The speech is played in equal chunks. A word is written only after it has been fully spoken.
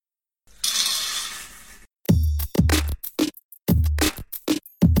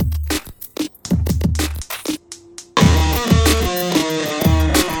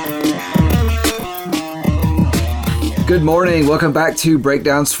Good morning. Welcome back to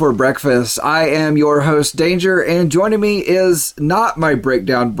Breakdowns for Breakfast. I am your host, Danger, and joining me is not my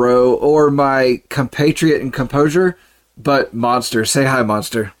breakdown bro or my compatriot in composure, but Monster. Say hi,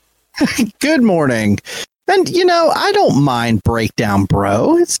 Monster. Good morning. And, you know, I don't mind breakdown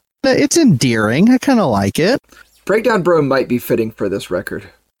bro. It's endearing. I kind of like it. Breakdown bro might be fitting for this record.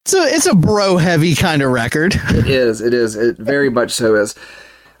 It's a bro-heavy kind of record. It is. It very much so is.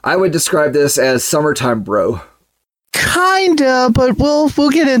 I would describe this as summertime bro. Kinda, but we'll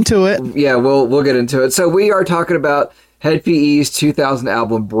get into it. Yeah, we'll get into it. So we are talking about Hed PE's 2000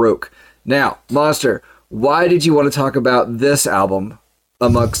 album, Broke. Now, Monster, why did you want to talk about this album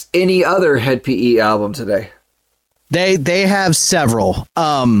amongst any other Hed PE album today? They have several.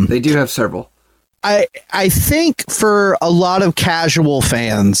 They do have several. I think for a lot of casual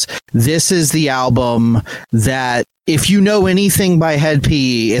fans, this is the album that if you know anything by Hed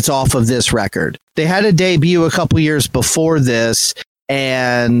PE, it's off of this record. They had a debut a couple years before this,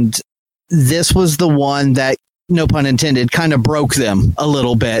 and this was the one that, no pun intended, kind of broke them a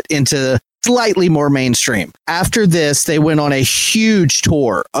little bit into slightly more mainstream. After this, they went on a huge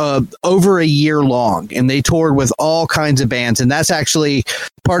tour, over a year long, and they toured with all kinds of bands. And that's actually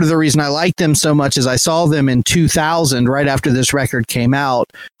part of the reason I like them so much is I saw them in 2000, right after this record came out,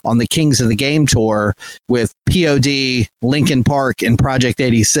 on the Kings of the Game tour with POD, Linkin Park, and Project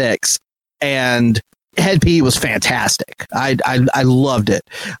 86. And Hed PE was fantastic. I loved it.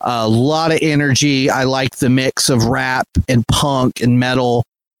 A lot of energy. I liked the mix of rap and punk and metal.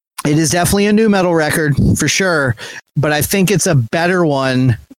 It is definitely a new metal record for sure, but I think it's a better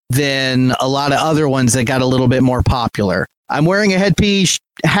one than a lot of other ones that got a little bit more popular. I'm wearing a Hed PE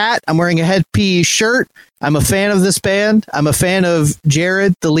hat. I'm wearing a Hed PE shirt. I'm a fan of this band. I'm a fan of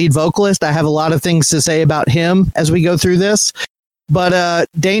Jared, the lead vocalist. I have a lot of things to say about him as we go through this. But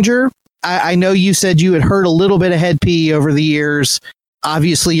Danger, I know you said you had heard a little bit of Hed PE over the years.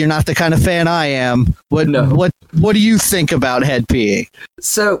 Obviously, you're not the kind of fan I am. What do you think about Hed PE?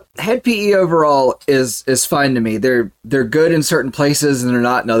 So Hed PE overall is fine to me. They're good in certain places and they're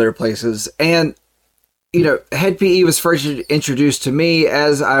not in other places. And you know, Hed PE was first introduced to me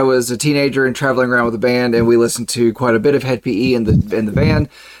as I was a teenager and traveling around with a band, and we listened to quite a bit of Hed PE in the van,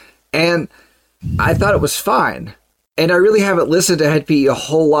 and I thought it was fine. And I really haven't listened to Hed PE a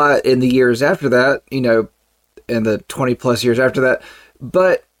whole lot in the years after that, you know, in the 20 plus years after that.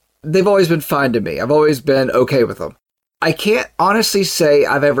 But they've always been fine to me. I've always been okay with them. I can't honestly say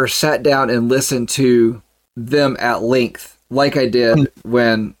I've ever sat down and listened to them at length like I did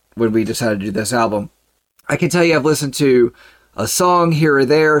when we decided to do this album. I can tell you I've listened to a song here or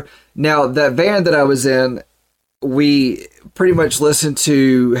there. Now, that van that I was in, we pretty much listened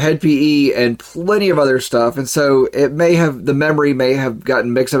to Hed PE and plenty of other stuff. And so the memory may have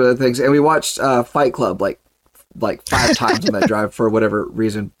gotten mixed up with other things. And we watched Fight Club like 5 times on that drive for whatever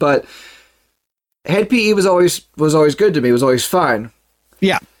reason. But Hed PE was always good to me. It was always fine.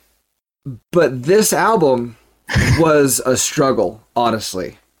 Yeah. But this album was a struggle,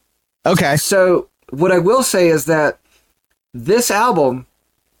 honestly. Okay. So what I will say is that this album,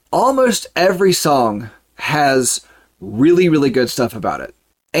 almost every song has really, really good stuff about it.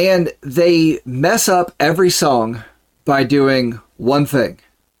 And they mess up every song by doing one thing,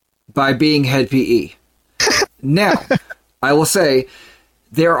 by being Hed PE. Now, I will say,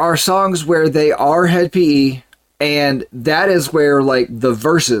 there are songs where they are Hed PE, and that is where, like, the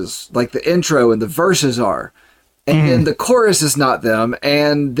verses, like the intro and the verses are. And then the chorus is not them,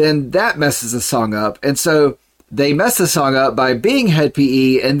 and then that messes the song up. And so they mess the song up by being Hed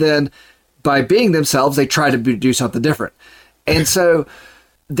PE, and then by being themselves, they try to do something different. And so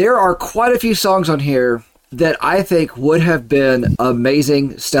there are quite a few songs on here that I think would have been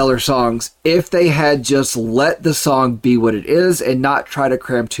amazing, stellar songs if they had just let the song be what it is and not try to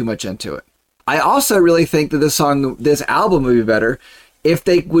cram too much into it. I also really think that this album would be better if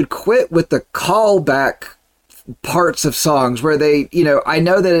they would quit with the callback parts of songs where they, you know, I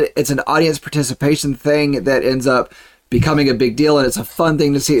know that it's an audience participation thing that ends up becoming a big deal and it's a fun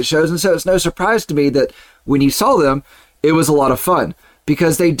thing to see at shows. And so it's no surprise to me that when you saw them, it was a lot of fun.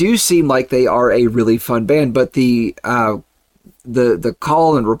 Because they do seem like they are a really fun band, but the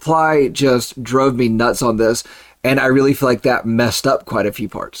call and reply just drove me nuts on this, and I really feel like that messed up quite a few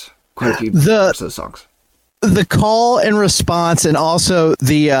parts of the songs. The call and response, and also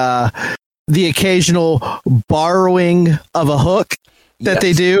the occasional borrowing of a hook that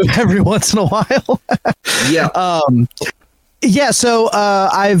they do every once in a while. Yeah. Yeah, so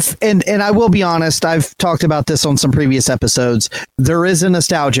I will be honest, I've talked about this on some previous episodes. There is a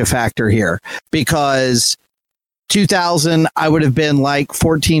nostalgia factor here because 2000, I would have been like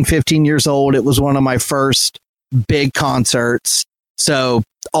 14, 15 years old. It was one of my first big concerts. So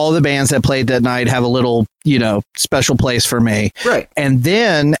all the bands that played that night have a little, special place for me. Right. And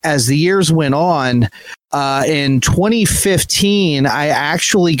then as the years went on, in 2015, I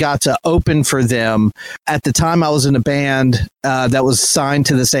actually got to open for them. At the time, I was in a band that was signed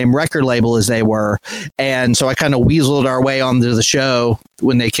to the same record label as they were. And so I kind of weaseled our way onto the show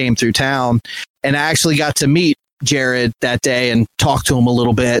when they came through town. And I actually got to meet Jared that day and talk to him a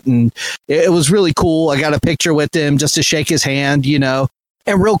little bit. And it was really cool. I got a picture with him just to shake his hand, And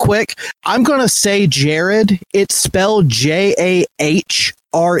real quick, I'm going to say Jared. It's spelled Jahred,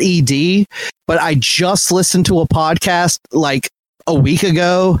 but I just listened to a podcast like a week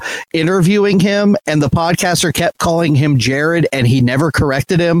ago interviewing him, and the podcaster kept calling him Jared and he never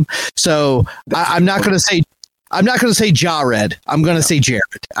corrected him. So I'm not going to say Jared. I'm going to say Jared.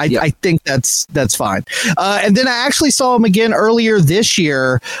 I think that's fine. And then I actually saw him again earlier this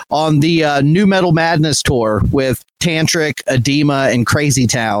year on the New Metal Madness tour with Tantric, Edema, and Crazy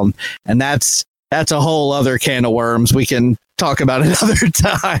Town. And that's a whole other can of worms we can talk about another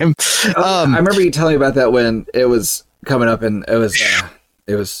time. I remember you telling me about that when it was coming up, and it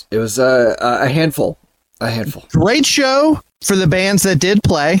was a handful. Great show for the bands that did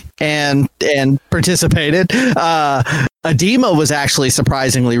play and participated. Edema was actually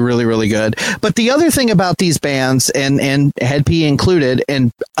surprisingly really, really good. But the other thing about these bands, and Hed PE included,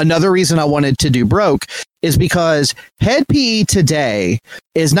 and another reason I wanted to do Broke, is because Hed PE today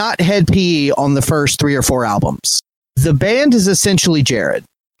is not Hed PE on the first 3 or 4 albums. The band is essentially Jared.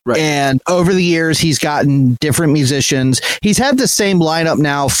 Right. And over the years, he's gotten different musicians. He's had the same lineup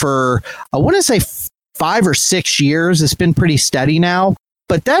now for, I want to say, 5 or 6 years. It's been pretty steady now.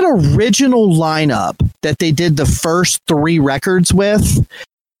 But that original lineup that they did the first 3 records with,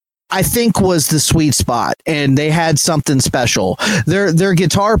 I think was the sweet spot, and they had something special. Their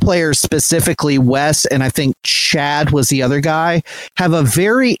guitar players, specifically Wes, and I think Chad was the other guy, have a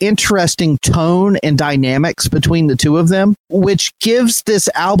very interesting tone and dynamics between the two of them, which gives this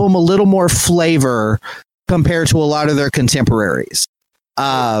album a little more flavor compared to a lot of their contemporaries.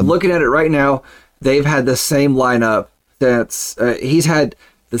 Looking at it right now, they've had the same lineup since he's had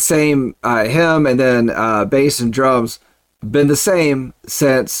the same him and then bass and drums been the same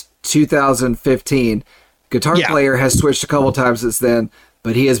since 2015. Guitar player has switched a couple times since then,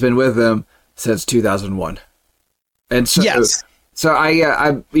 but he has been with them since 2001. And so, so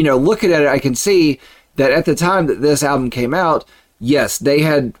I looking at it, I can see that at the time that this album came out, yes, they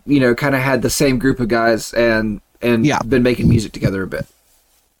had kind of had the same group of guys and been making music together a bit.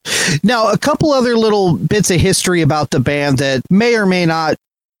 Now, a couple other little bits of history about the band that may or may not,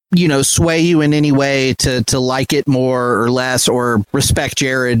 sway you in any way to like it more or less, or respect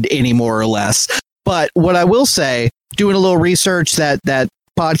Jared any more or less. But what I will say, doing a little research, that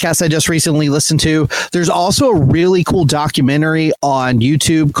podcast I just recently listened to, there's also a really cool documentary on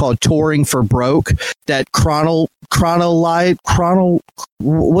YouTube called Touring for Broke that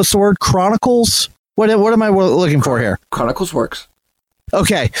what's the word? Chronicles? What am I looking for here? Chronicles works.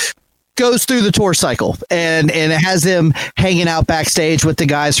 Okay. Goes through the tour cycle, and it has them hanging out backstage with the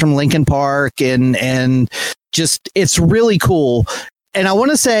guys from Linkin Park, and just, it's really cool. And I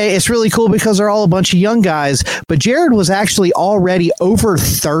want to say it's really cool because they're all a bunch of young guys, but Jared was actually already over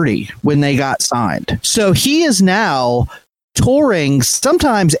 30 when they got signed. So he is now touring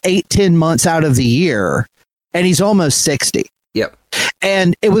sometimes 8-10 months out of the year, and he's almost 60. Yep.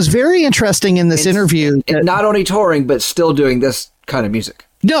 And it was very interesting in this interview. Not only touring, but still doing this kind of music.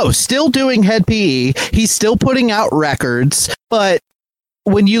 No, still doing Hed PE. He's still putting out records. But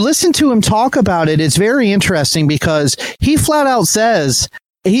when you listen to him talk about it, it's very interesting because he flat out says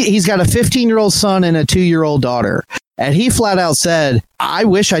he's got a 15-year-old son and a 2-year-old daughter. And he flat out said, I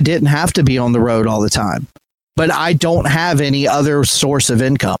wish I didn't have to be on the road all the time, but I don't have any other source of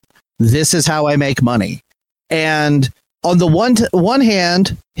income. This is how I make money. And on the one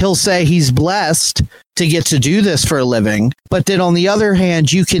hand, he'll say he's blessed to get to do this for a living. But then on the other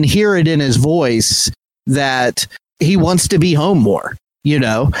hand, you can hear it in his voice that he wants to be home more,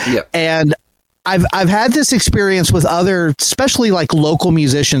 Yep. And I've had this experience with other, especially like local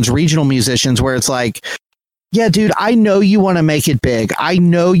musicians, regional musicians, where it's like, yeah, dude, I know you want to make it big. I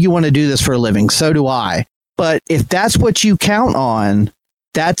know you want to do this for a living. So do I. But if that's what you count on,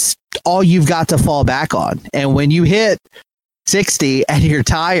 that's all you've got to fall back on. And when you hit 60 and you're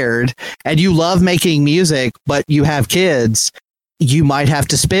tired and you love making music, but you have kids, you might have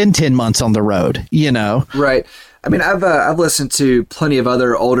to spend 10 months on the road, Right. I mean, I've listened to plenty of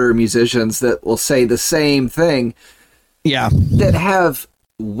other older musicians that will say the same thing. Yeah. That have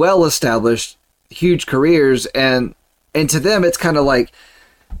well-established, huge careers. And to them, it's kind of like,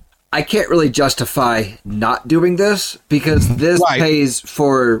 I can't really justify not doing this because this pays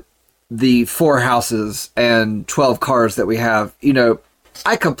for the 4 houses and 12 cars that we have. You know,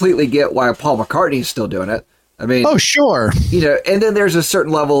 I completely get why Paul McCartney's still doing it. I mean, oh, sure. You know, and then there's a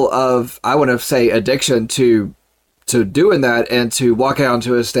certain level of, I want to say, addiction to doing that and to walk out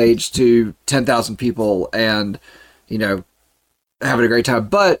onto a stage to 10,000 people and, you know, having a great time.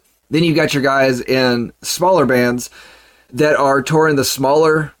 But then you got your guys in smaller bands that are touring the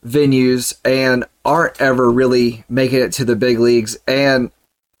smaller venues and aren't ever really making it to the big leagues. And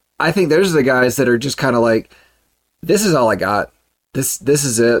I think those are the guys that are just kind of like, this is all I got. This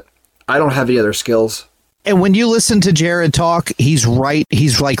is it. I don't have any other skills. And when you listen to Jared talk, he's right.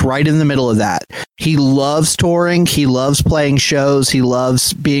 He's like right in the middle of that. He loves touring. He loves playing shows. He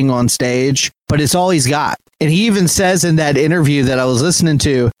loves being on stage, but it's all he's got. And he even says in that interview that I was listening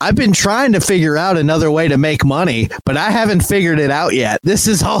to, I've been trying to figure out another way to make money, but I haven't figured it out yet. This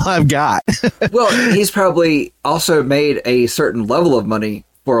is all I've got. Well, he's probably also made a certain level of money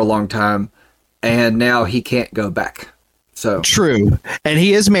for a long time, and now he can't go back. So true. And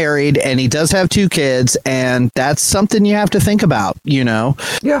he is married and he does have 2 kids, and that's something you have to think about, you know?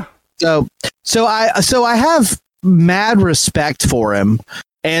 Yeah. So I have mad respect for him.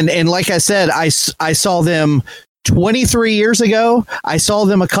 And like I said, I saw them 23 years ago. I saw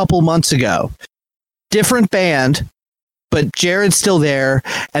them a couple months ago. Different band, but Jared's still there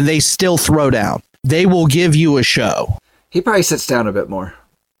and they still throw down. They will give you a show. He probably sits down a bit more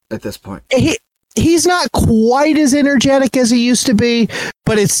at this point. He's not quite as energetic as he used to be,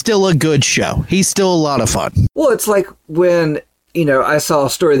 but it's still a good show. He's still a lot of fun. Well, it's like when, you know, I saw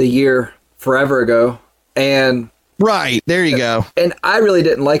Story of the Year forever ago, and right, there you go. And I really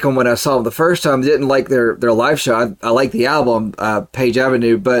didn't like them when I saw them the first time. I didn't like their live show. I liked the album, Page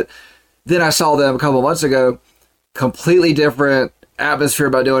Avenue, but then I saw them a couple months ago, completely different atmosphere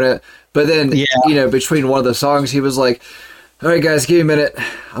about doing it. But then, you know, between one of the songs, he was like, all right, guys, give me a minute.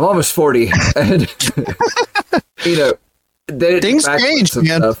 I'm almost 40. And, you know, things change,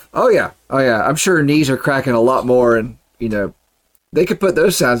 man. Stuff. Oh, yeah. I'm sure knees are cracking a lot more. And, you know, they could put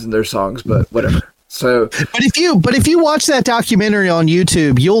those sounds in their songs, but whatever. So, but if you watch that documentary on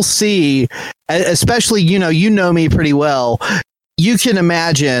YouTube, you'll see, especially, you know me pretty well. You can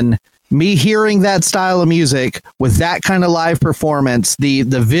imagine me hearing that style of music with that kind of live performance, the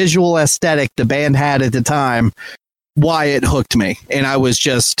visual aesthetic the band had at the time, why it hooked me, and I was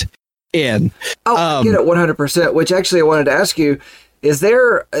just in. Oh, I get it 100%. Which actually I wanted to ask you: is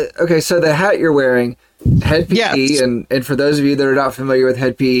there okay? So the hat you're wearing, Hed PE, yes. and for those of you that are not familiar with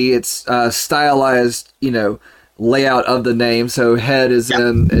Hed PE, it's stylized, you know, layout of the name. So Hed is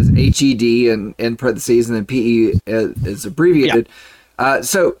in is HED and in parentheses, and then PE is abbreviated.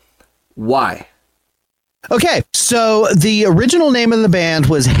 So why? Okay, so the original name of the band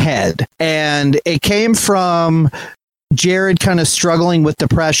was Hed, and it came from Jared kind of struggling with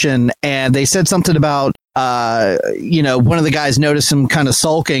depression, and they said something about, you know, one of the guys noticed him kind of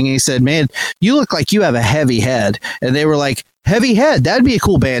sulking, and he said, man, you look like you have a heavy head. And they were like, Heavy Hed, that'd be a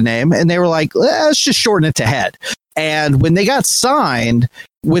cool band name. And they were like, let's just shorten it to Hed. And when they got signed,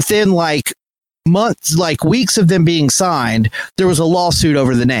 within like months, like weeks of them being signed, there was a lawsuit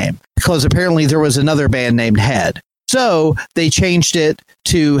over the name because apparently there was another band named Hed. So they changed it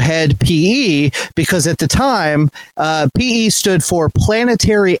to Hed PE because at the time, PE stood for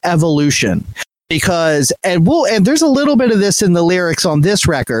Planetary Evolution. Because, and there's a little bit of this in the lyrics on this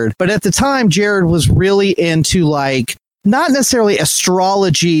record, but at the time, Jared was really into like, not necessarily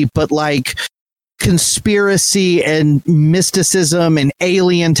astrology, but like conspiracy and mysticism and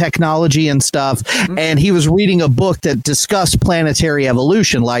alien technology and stuff. Mm-hmm. And he was reading a book that discussed planetary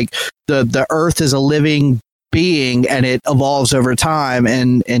evolution, like the Earth is a living being and it evolves over time,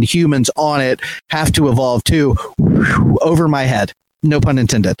 and humans on it have to evolve too. Over my head. No pun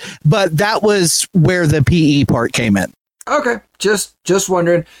intended. But that was where the PE part came in. Okay. Just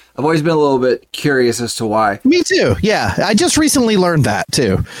wondering. I've always been a little bit curious as to why. Me too. Yeah. I just recently learned that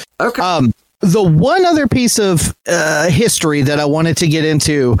too. Okay. The one other piece of history that I wanted to get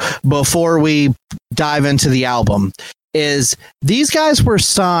into before we dive into the album is these guys were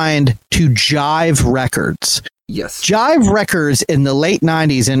signed to Jive Records. Yes. Jive Records in the late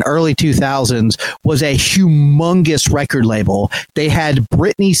 90s and early 2000s was a humongous record label. They had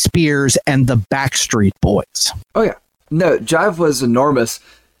Britney Spears and the Backstreet Boys. Oh, yeah. No, Jive was enormous.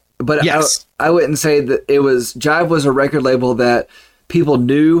 But yes. I wouldn't say that it was... Jive was a record label that people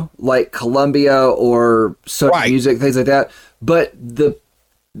knew, like Columbia or Sony Music, things like that. But the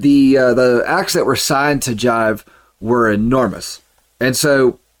acts that were signed to Jive were enormous. And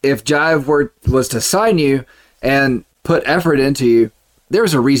so if Jive was to sign you and put effort into you,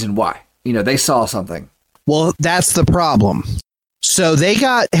 there's a reason why. You know, they saw something. Well, that's the problem. So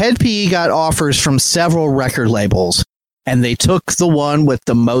Hed PE got offers from several record labels, and they took the one with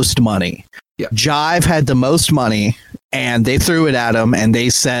the most money. Yeah. Jive had the most money, and they threw it at them, and they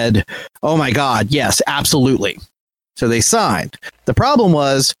said, oh my God, yes, absolutely. So they signed. The problem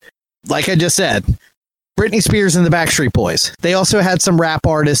was, like I just said, Britney Spears and the Backstreet Boys. They also had some rap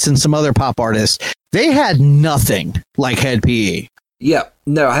artists and some other pop artists. They had nothing like Hed PE. Yeah,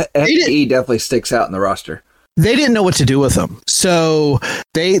 no, Hed PE definitely sticks out in the roster. They didn't know what to do with them. So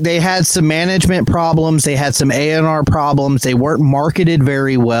they had some management problems. They had some A&R problems. They weren't marketed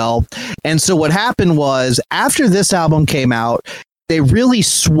very well. And so what happened was, after this album came out, they really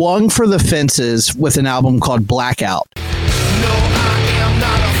swung for the fences with an album called Blackout. No, I am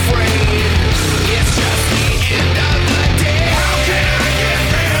not afraid. It's just the end of the day. How can I get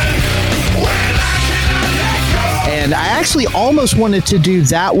in when I cannot let go? And I actually almost wanted to do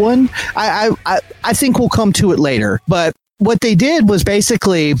that one. I think we'll come to it later. But what they did was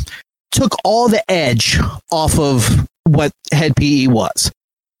basically took all the edge off of what Hed PE was.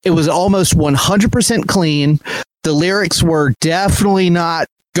 It was almost 100% clean. The lyrics were definitely not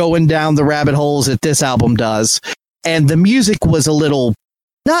going down the rabbit holes that this album does. And the music was a little,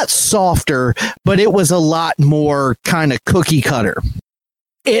 not softer, but it was a lot more kind of cookie cutter.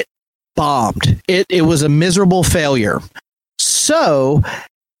 It bombed. It was a miserable failure. So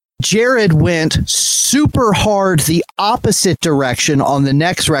Jared went super hard the opposite direction on the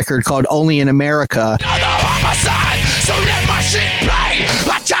next record called Only in America. So let my shit play.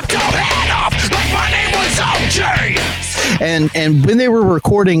 I chopped your head off like my name was OJ. And when they were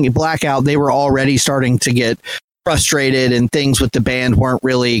recording Blackout, they were already starting to get frustrated and things with the band weren't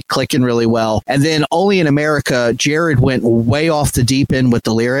really clicking really well. And then Only in America, Jared went way off the deep end with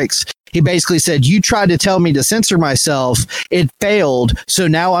the lyrics. He basically said, you tried to tell me to censor myself. It failed. So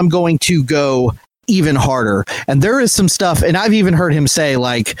now I'm going to go even harder. And there is some stuff, and I've even heard him say,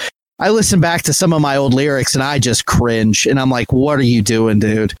 like, I listen back to some of my old lyrics and I just cringe. And I'm like, what are you doing,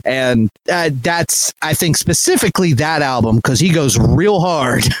 dude? And that's, I think, specifically that album, because he goes real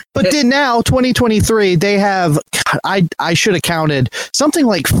hard. But then now, 2023, they have, I should have counted something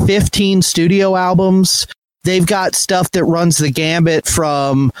like 15 studio albums. They've got stuff that runs the gambit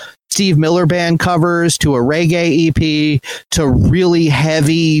from Steve Miller Band covers to a reggae EP to really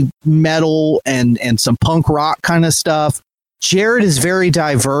heavy metal and some punk rock kind of stuff. Jared is very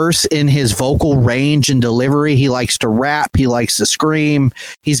diverse in his vocal range and delivery. He likes to rap. He likes to scream.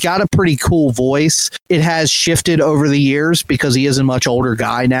 He's got a pretty cool voice. It has shifted over the years because he is a much older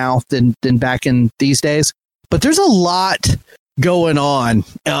guy now than back in these days. But there's a lot going on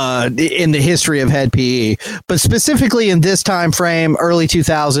in the history of Hed PE, but specifically in this time frame, early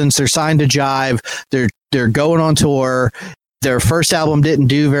 2000s, they're signed to Jive. They're going on tour. Their first album didn't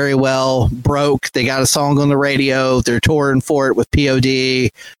do very well, broke. They got a song on the radio. They're touring for it with POD.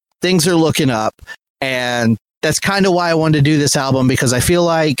 Things are looking up. And that's kind of why I wanted to do this album, because I feel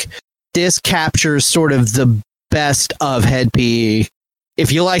like this captures sort of the best of Hed PE.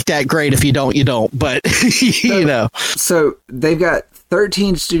 If you like that, great. If you don't, you don't. But, you know. So they've got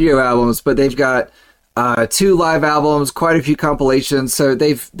 13 studio albums, but they've got 2 live albums, quite a few compilations. So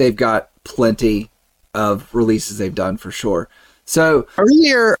they've got plenty of releases they've done for sure. So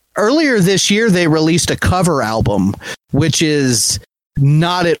earlier this year, they released a cover album, which is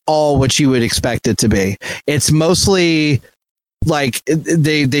not at all what you would expect it to be. It's mostly like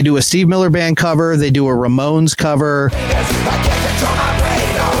they do a Steve Miller Band cover. They do a Ramones cover.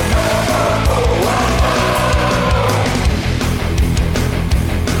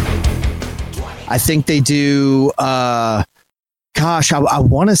 I think they do, I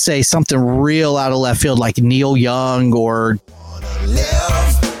want to say something real out of left field, like Neil Young or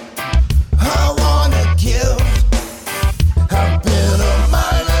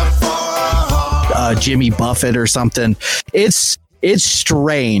Jimmy Buffett or something. It's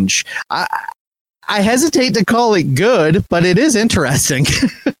strange. I hesitate to call it good, but it is interesting.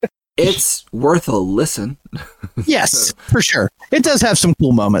 It's worth a listen. Yes, for sure. It does have some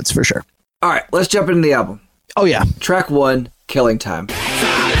cool moments, for sure. All right, let's jump into the album. Oh, yeah. Track 1, Killing Time. God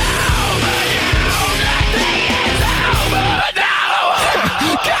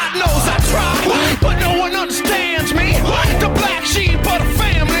knows I try, but no one understands me. The black sheep of the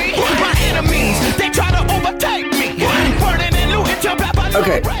family. My enemies, they try to overtake me. Burning and looting till Papa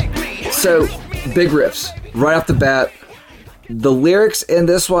Okay, so big riffs. Right off the bat, the lyrics in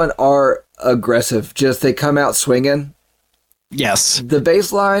this one are aggressive. Just they come out swinging. Yes. The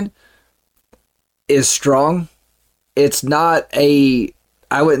bass line is strong. It's not I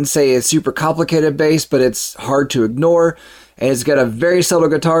wouldn't say a super complicated bass, but it's hard to ignore. and it's got a very subtle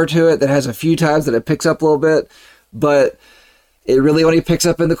guitar to it that has a few times that it picks up a little bit, but it really only picks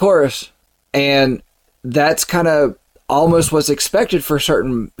up in the chorus. And that's kind of almost what's expected for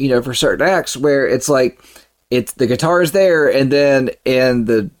certain, for certain acts, where it's like, the guitar is there, and then in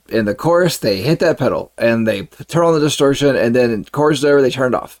the chorus they hit that pedal and they turn on the distortion, and then the chorus is over, they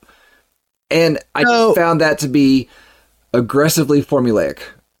turn it off. And I just found that to be aggressively formulaic.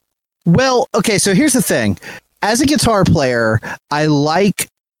 Well, okay, so here's the thing. As a guitar player, I like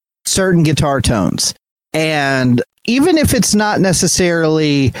certain guitar tones. And even if it's not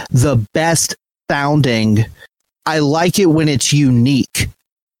necessarily the best sounding, I like it when it's unique.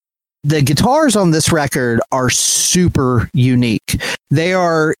 The guitars on this record are super unique. They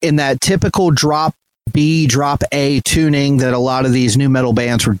are in that typical drop B, drop A tuning that a lot of these new metal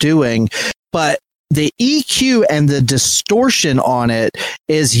bands were doing. But the EQ and the distortion on it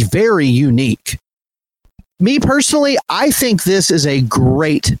is very unique. Me personally, I think this is a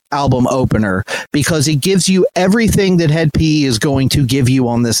great album opener because it gives you everything that Hed PE is going to give you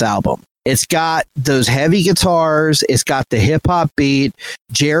on this album. It's got those heavy guitars. It's got the hip hop beat.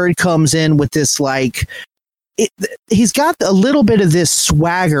 Jared comes in with this he's got a little bit of this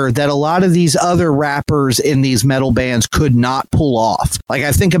swagger that a lot of these other rappers in these metal bands could not pull off. Like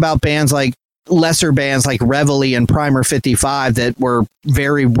I think about bands like lesser bands like Reveille and Primer 55 that were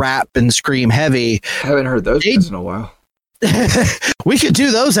very rap and scream heavy. I haven't heard those guys in a while. We could do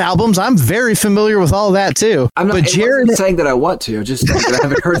those albums. I'm very familiar with all that too. I'm not saying that I want to, just saying that I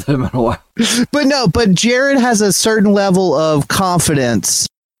haven't heard them in a while. But Jared has a certain level of confidence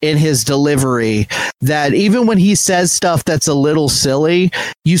in his delivery that even when he says stuff that's a little silly,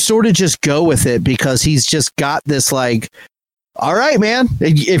 you sort of just go with it because he's just got this all right, man,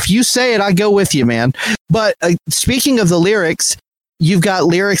 if you say it, I go with you, man. But speaking of the lyrics, you've got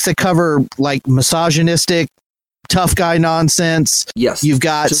lyrics that cover like misogynistic, tough guy nonsense. Yes. You've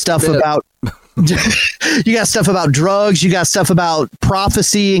got stuff about you got stuff about drugs. You got stuff about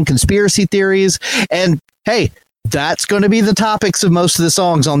prophecy and conspiracy theories. And hey, that's going to be the topics of most of the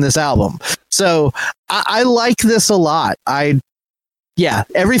songs on this album. So I like this a lot.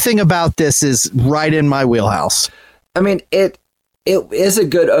 Everything about this is right in my wheelhouse. I mean, it is a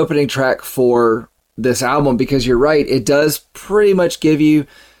good opening track for this album because you're right. It does pretty much give you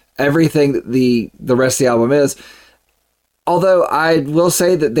everything that the rest of the album is. Although I will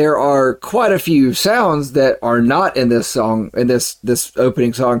say that there are quite a few sounds that are not in this song, in this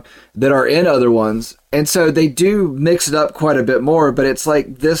opening song, that are in other ones. And so they do mix it up quite a bit more, but it's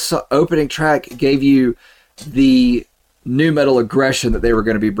like this opening track gave you the new metal aggression that they were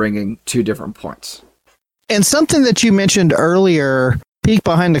going to be bringing to different points. And something that you mentioned earlier, peek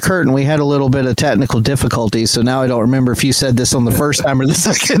behind the curtain, we had a little bit of technical difficulties. So now I don't remember if you said this on the first time or the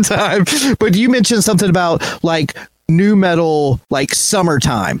second time, but you mentioned something about like new metal, like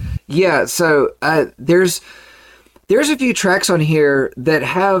summertime. Yeah. So there's a few tracks on here that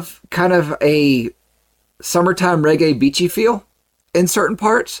have kind of a summertime reggae beachy feel in certain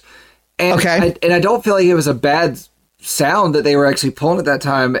parts. And okay. I don't feel like it was a bad sound that they were actually pulling at that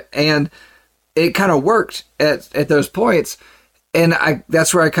time. And it kind of worked at those points. And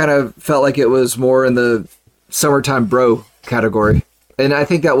that's where I kind of felt like it was more in the summertime bro category. And I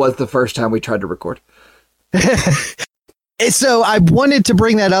think that was the first time we tried to record. So I wanted to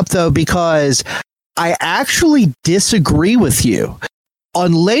bring that up, though, because I actually disagree with you.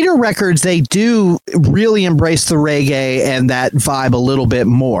 On later records, they do really embrace the reggae and that vibe a little bit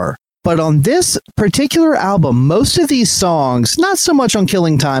more. But on this particular album, most of these songs, not so much on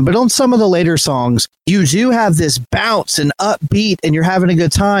Killing Time, but on some of the later songs, you do have this bounce and upbeat and you're having a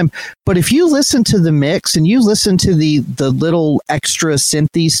good time. But if you listen to the mix and you listen to the little extra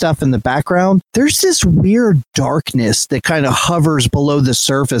synthy stuff in the background, there's this weird darkness that kind of hovers below the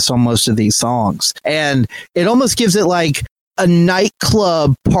surface on most of these songs. And it almost gives it like a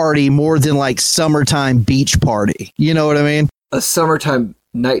nightclub party more than like summertime beach party. You know what I mean? A summertime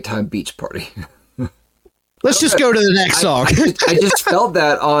nighttime beach party. Let's just go to the next song. I just felt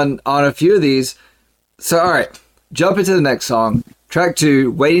that on a few of these. So, all right, jump into the next song. Track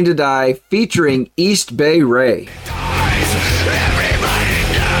 2, Waiting to Die, featuring East Bay Ray.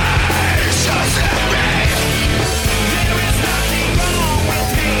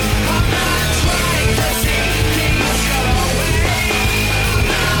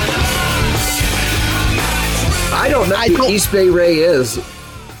 I don't know who East Bay Ray is.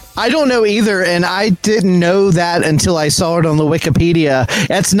 I don't know either, and I didn't know that until I saw it on the Wikipedia.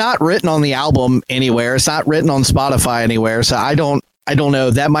 It's not written on the album anywhere. It's not written on Spotify anywhere, so I don't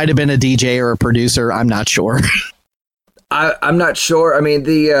know. That might have been a DJ or a producer. I'm not sure. I'm not sure. I mean,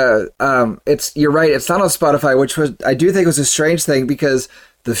 you're right. It's not on Spotify, which I do think was a strange thing because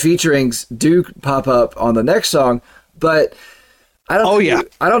the featurings do pop up on the next song, but I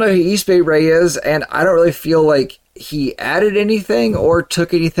don't know who East Bay Ray is, and I don't really feel like he added anything or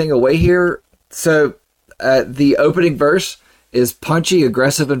took anything away here. So the opening verse is punchy,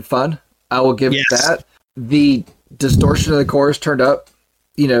 aggressive, and fun. I will give it that. The distortion of the chorus turned up,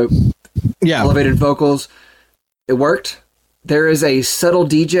 elevated vocals. It worked. There is a subtle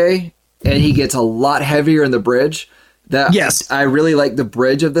DJ, and he gets a lot heavier in the bridge. I really like the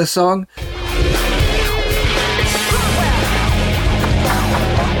bridge of this song.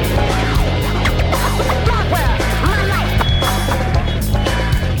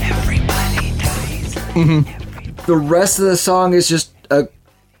 Mm-hmm. The rest of the song is just a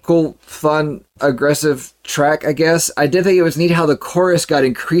cool, fun, aggressive track, I guess. I did think it was neat how the chorus got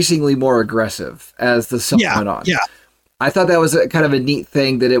increasingly more aggressive as the song went on. Yeah. I thought that was kind of a neat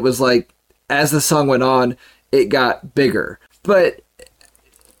thing that it was like, as the song went on, it got bigger. But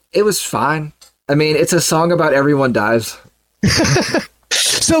it was fine. I mean, it's a song about everyone dies.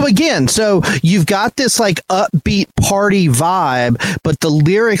 So you've got this like upbeat party vibe, but the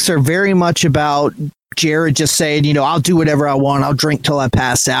lyrics are very much about Jared just saying, I'll do whatever I want. I'll drink till I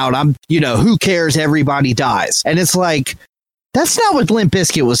pass out. Who cares? Everybody dies. And it's like, that's not what Limp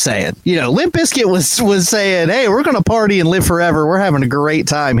Bizkit was saying. Limp Bizkit was saying, hey, we're going to party and live forever. We're having a great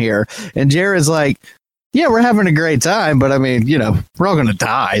time here. And Jared's like, yeah, we're having a great time, but I mean, we're all going to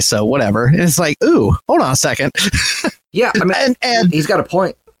die. So whatever. And it's like, ooh, hold on a second. Yeah. I mean, and he's got a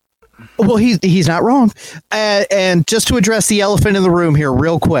point. Well, he's not wrong. And just to address the elephant in the room here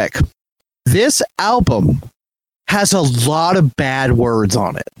real quick. This album has a lot of bad words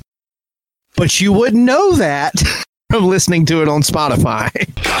on it, but you wouldn't know that from listening to it on Spotify.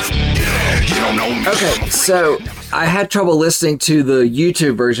 Okay, so I had trouble listening to the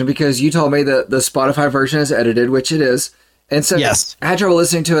YouTube version because you told me that the Spotify version is edited, which it is. And so I had trouble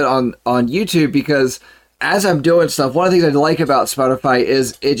listening to it on YouTube because as I'm doing stuff, one of the things I like about Spotify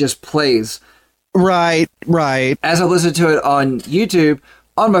is it just plays. Right. As I listened to it on YouTube,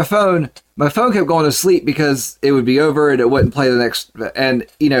 on my phone kept going to sleep because it would be over and it wouldn't play the next, and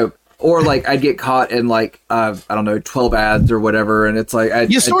or like I'd get caught in like I don't know 12 ads or whatever, and it's like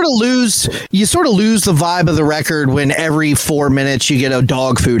you sort of lose the vibe of the record when every 4 minutes you get a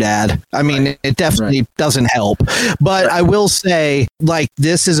dog food ad. I mean, it definitely doesn't help. But I will say, like,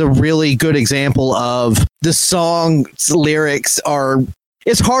 this is a really good example of the song's lyrics are.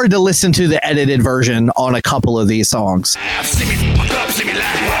 It's hard to listen to the edited version on a couple of these songs.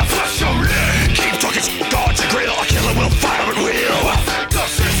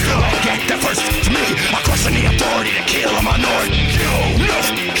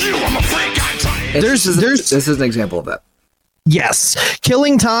 This is an example of that. Yes.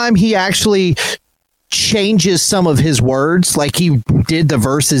 Killing Time, he actually changes some of his words, like he did the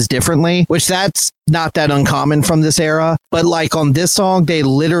verses differently, which that's not that uncommon from this era. But like on this song, they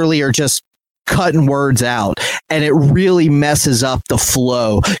literally are just cutting words out, and it really messes up the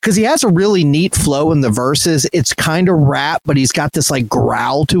flow because he has a really neat flow in the verses. It's kind of rap, but he's got this like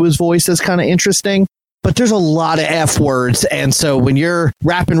growl to his voice that's kind of interesting. But there's a lot of F words, and so when you're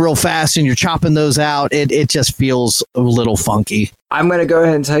rapping real fast and you're chopping those out, it just feels a little funky. I'm going to go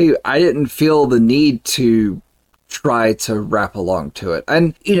ahead and tell you, I didn't feel the need to try to rap along to it.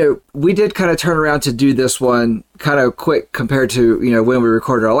 And, we did kind of turn around to do this one kind of quick compared to, when we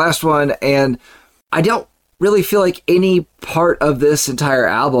recorded our last one. And I don't really feel like any part of this entire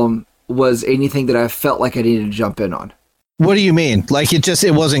album was anything that I felt like I needed to jump in on. What do you mean? Like it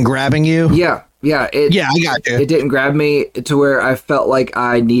wasn't grabbing you? Yeah. I got you. It didn't grab me to where I felt like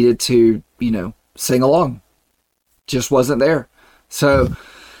I needed to, sing along. Just wasn't there. So,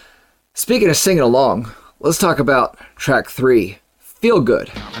 speaking of singing along, let's talk about track 3, Feel Good.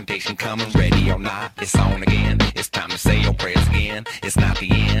 Confrontation coming, ready or not, it's on again. It's time to say your prayers again. It's not the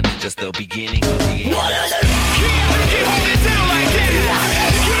end, just the beginning of the end. What is it? Keep holding it down like that.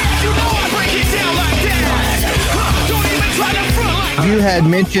 You know I break it down like that. Don't even try to front like that. You had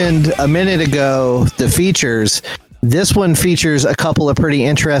mentioned a minute ago the features. This one features a couple of pretty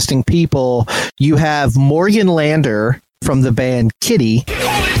interesting people. You have Morgan Lander from the band Kitty.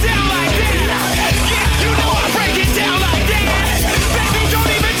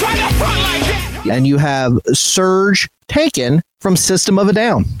 And you have Serge Taken from System of a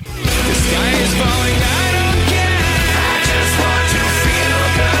Down.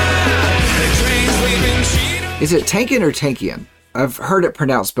 Is it Tankin or Tankian? I've heard it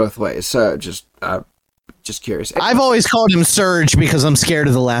pronounced both ways, so just curious. I've always called him Serge because I'm scared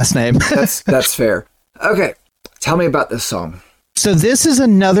of the last name. That's fair. Okay, Tell me about this song. So this is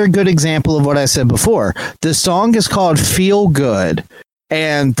another good example of what I said before. The song is called Feel Good.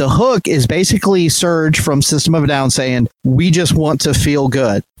 And the hook is basically Serge from System of a Down saying, we just want to feel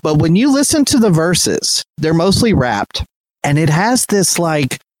good. But when you listen to the verses, they're mostly rapped. And it has this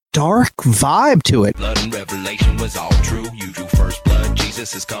like dark vibe to it. Blood and revelation was all true. You drew first blood.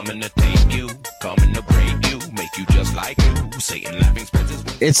 Jesus is coming to take you, coming to break you, make you just like you. Satan laughing spreads his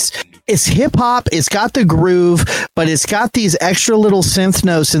wings. It's hip hop. It's got the groove, but it's got these extra little synth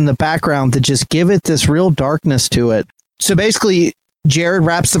notes in the background that just give it this real darkness to it. So basically, Jared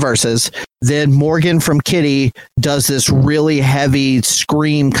raps the verses, then Morgan from Kitty does this really heavy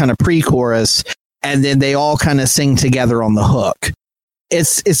scream kind of pre-chorus, and then they all kind of sing together on the hook.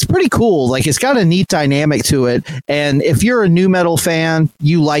 It's pretty cool. Like, it's got a neat dynamic to it. And if you're a nu metal fan,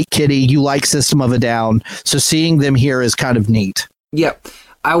 you like Kitty, you like System of a Down. So seeing them here is kind of neat. Yep.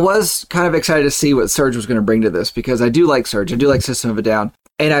 I was kind of excited to see what Serge was going to bring to this because I do like Serge. I do like System of a Down.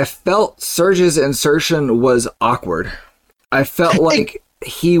 And I felt Serge's insertion was awkward. I felt like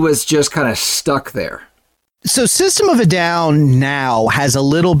he was just kind of stuck there. So System of a Down now has a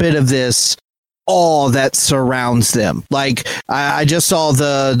little bit of this awe that surrounds them. Like, I just saw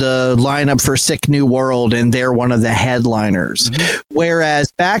the lineup for Sick New World, and they're one of the headliners. Mm-hmm.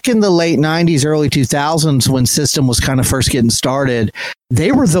 Whereas back in the late 90s, early 2000s, when System was kind of first getting started,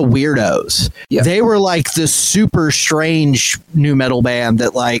 they were the weirdos. Yep. They were like the super strange nu metal band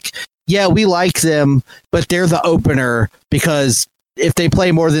that, like, yeah, we like them, but they're the opener because if they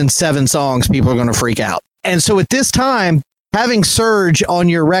play more than 7 songs, people are going to freak out. And so at this time, having Serge on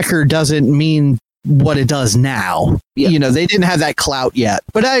your record doesn't mean what it does now. Yeah. You know, they didn't have that clout yet.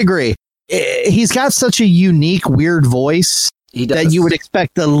 But I agree. He's got such a unique, weird voice that you would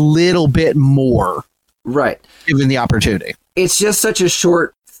expect a little bit more. Right. Given the opportunity. It's just such a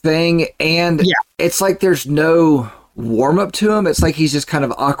short thing. And it's like there's no warm up to him. It's like he's just kind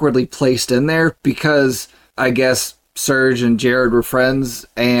of awkwardly placed in there because I guess Serge and Jared were friends.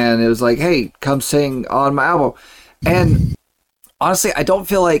 And it was like, hey, come sing on my album. And honestly, I don't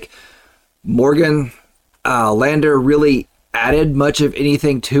feel like Morgan Lander really added much of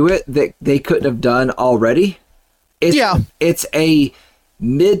anything to it that they couldn't have done already. It's a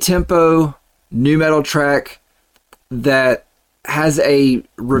mid-tempo nu metal track that has a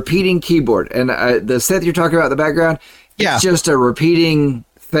repeating keyboard. And the synth you're talking about in the background, it's just a repeating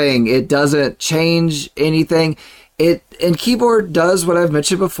thing. It doesn't change anything. And keyboard does what I've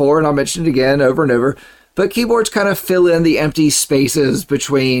mentioned before, and I'll mention it again over and over. But keyboards kind of fill in the empty spaces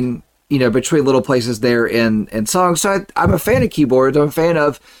between little places there in songs. So I'm a fan of keyboards. I'm a fan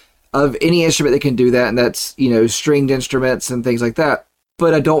of any instrument that can do that, and that's, stringed instruments and things like that.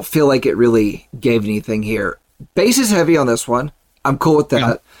 But I don't feel like it really gave anything here. Bass is heavy on this one. I'm cool with that.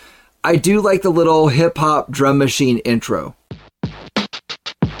 Yeah. I do like the little hip-hop drum machine intro.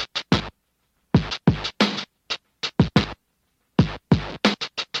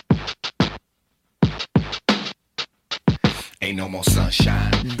 Ain't no more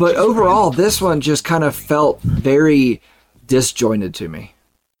sunshine. But overall, this one just kind of felt very disjointed to me.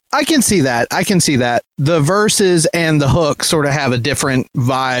 I can see that. The verses and the hook sort of have a different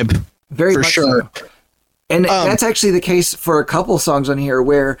vibe. Very for much sure. So. And that's actually the case for a couple songs on here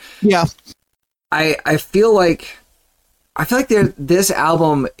where I feel like this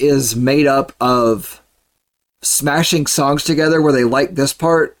album is made up of smashing songs together where they like this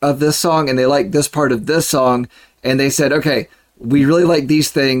part of this song and they like this part of this song. And they said, okay, we really like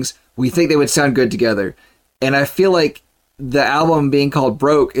these things. We think they would sound good together. And I feel like the album being called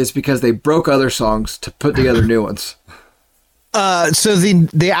Broke is because they broke other songs to put together new ones. So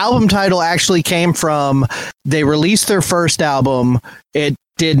the album title actually came from, they released their first album. It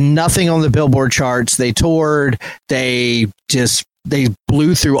did nothing on the Billboard charts. They toured. They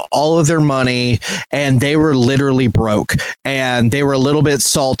blew through all of their money, and they were literally broke, and they were a little bit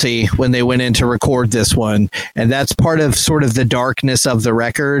salty when they went in to record this one. And that's part of sort of the darkness of the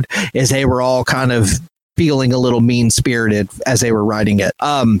record, is they were all kind of feeling a little mean spirited as they were writing it.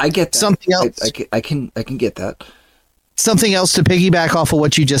 I get that. Something else. I can get that. Something else to piggyback off of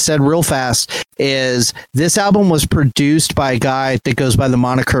what you just said real fast is this album was produced by a guy that goes by the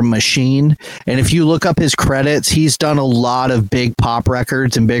moniker Machine. And if you look up his credits, he's done a lot of big pop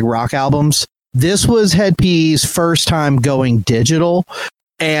records and big rock albums. This was Hed PE's first time going digital,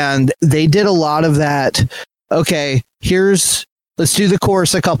 and they did a lot of that. Okay, let's do the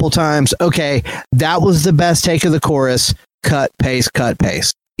chorus a couple times. Okay, that was the best take of the chorus. Cut, paste, cut,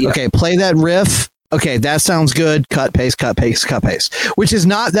 paste. Yeah. Okay, play that riff. Okay, that sounds good. Cut, paste, cut, paste, cut, paste. Which is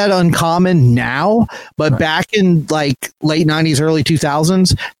not that uncommon now, but back in like late 90s, early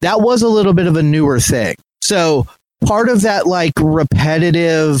 2000s, that was a little bit of a newer thing. So part of that like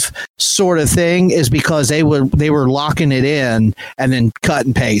repetitive sort of thing is because they were locking it in and then cut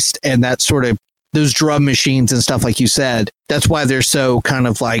and paste, and that sort of those drum machines and stuff like you said. That's why they're so kind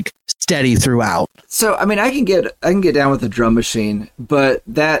of like steady throughout. So I mean, I can get down with the drum machine, but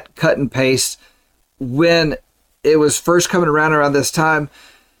that cut and paste when it was first coming around this time,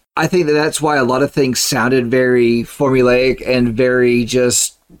 I think that's why a lot of things sounded very formulaic and very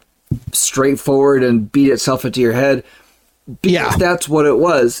just straightforward and beat itself into your head. Because that's what it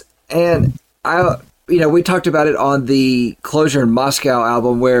was. And we talked about it on the Closure in Moscow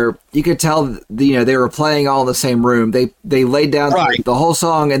album, where you could tell, they were playing all in the same room. They laid down the whole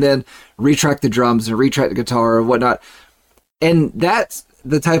song and then retracked the drums and retracked the guitar and whatnot. And that's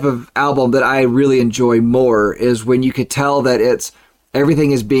the type of album that I really enjoy more, is when you could tell that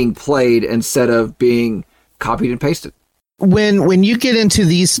everything is being played instead of being copied and pasted. When you get into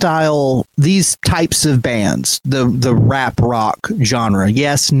these types of bands, the rap rock genre,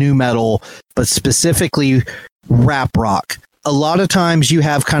 yes, nu metal, but specifically rap rock, a lot of times you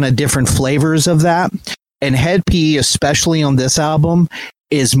have kind of different flavors of that. And Hed PE, especially on this album,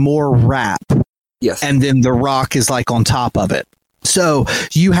 is more rap. Yes. And then the rock is like on top of it. So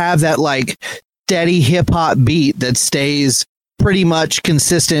you have that like steady hip hop beat that stays pretty much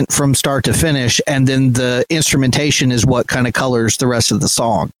consistent from start to finish, and then the instrumentation is what kind of colors the rest of the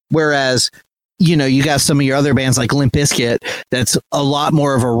song. Whereas, you got some of your other bands like Limp Bizkit, that's a lot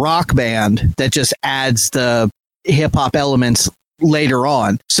more of a rock band that just adds the hip hop elements later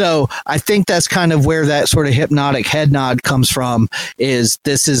on. So I think that's kind of where that sort of hypnotic head nod comes from, is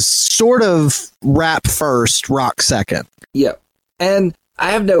this is sort of rap first, rock second. Yeah. And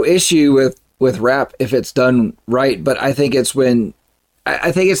I have no issue with rap if it's done right, but I think it's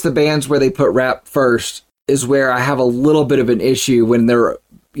the bands where they put rap first is where I have a little bit of an issue, when they're,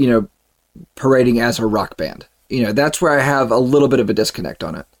 parading as a rock band. That's where I have a little bit of a disconnect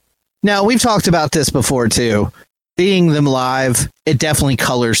on it. Now, we've talked about this before too. Seeing them live, it definitely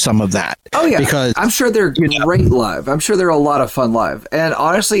colors some of that. Oh yeah, because I'm sure they're great live. I'm sure they're a lot of fun live. And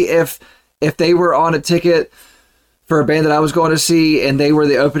honestly, if they were on a ticket for a band that I was going to see and they were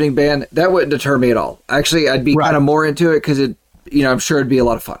the opening band, that wouldn't deter me at all. Actually, I'd be kind of more into it because I'm sure it'd be a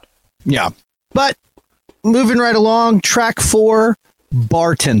lot of fun. Yeah. But moving right along, track 4,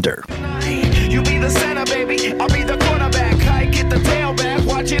 Bartender. You be the center, baby. I'll be the cornerback. I get the tailback.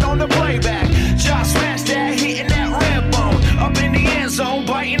 Watch it on the playback. Just smash that, hitting that red bone. Up in the end zone,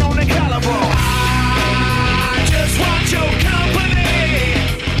 biting on the collarbone. I just want your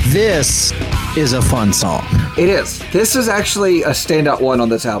company. This is a fun song. It is. This is actually a standout one on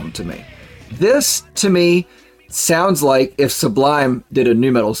this album to me. This, to me, sounds like if Sublime did a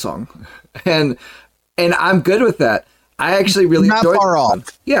nu metal song. And I'm good with that. I actually really enjoyed it. Not far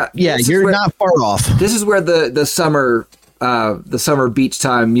off. Yeah. Yeah, you're not far off. This is where the summer beach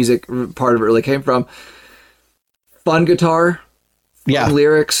time music part of it really came from. Fun guitar, fun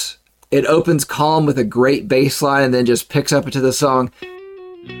lyrics. It opens calm with a great bass line and then just picks up into the song.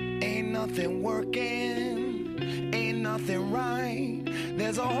 Ain't nothing working, ain't nothing right.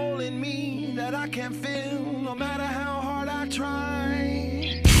 There's a hole in me that I can't fill, no matter how hard I try.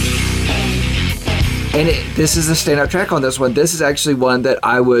 And this is a standout track on this one. This is actually one that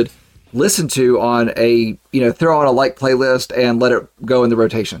I would listen to on a, throw on a like playlist and let it go in the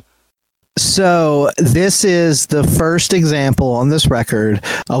rotation. So this is the first example on this record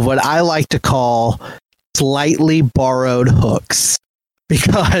of what I like to call slightly borrowed hooks,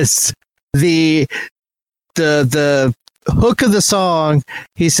 because the hook of the song,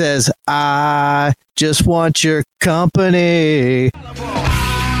 he says, "I just want your company."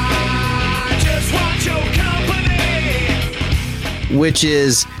 Which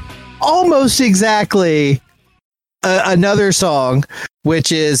is almost exactly another song,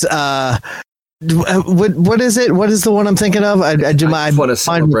 which is what is it? What is the one I'm thinking of? I want to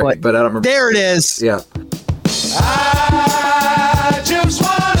celebrate, but I don't remember. There it is. Yeah. I just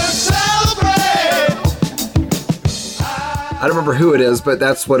want to celebrate. I don't remember who it is, but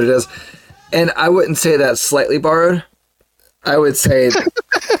that's what it is. And I wouldn't say that's slightly borrowed. I would say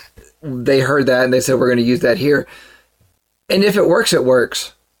they heard that and they said, we're going to use that here. And if it works, it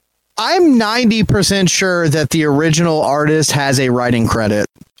works. I'm 90% sure that the original artist has a writing credit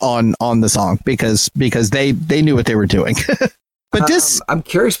on the song because they knew what they were doing. But I'm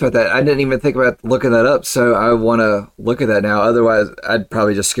curious about that. I didn't even think about looking that up, so I want to look at that now. Otherwise, I'd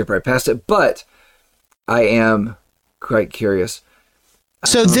probably just skip right past it. But I am quite curious.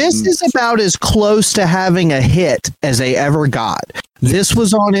 So this is about as close to having a hit as they ever got. This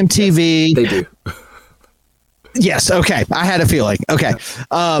was on MTV. They do. Yes. Okay. I had a feeling. Okay.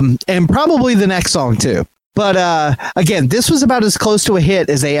 And probably the next song too. But again, this was about as close to a hit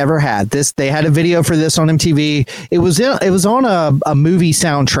as they ever had. They had a video for this on MTV. It was on a movie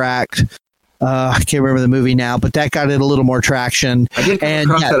soundtrack. I can't remember the movie now, but that got it a little more traction. I did come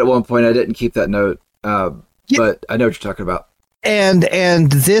across that at one point. I didn't keep that note, but I know what you're talking about.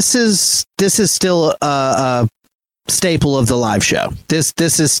 And this is still a staple of the live show. This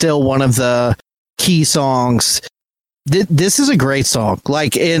is still one of the key songs. This is a great song.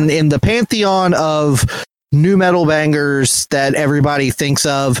 Like in the pantheon of nu metal bangers that everybody thinks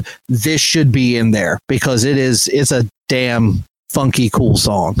of, this should be in there because it's a damn funky, cool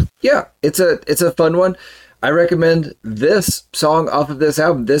song. Yeah, it's a fun one. I recommend this song off of this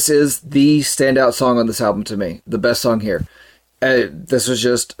album. This is the standout song on this album to me. The best song here. This was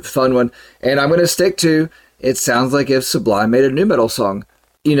just a fun one. And I'm going to stick to, it sounds like if Sublime made a nu metal song.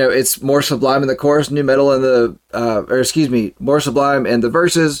 You know, it's more Sublime in the chorus, nu metal in the, more Sublime in the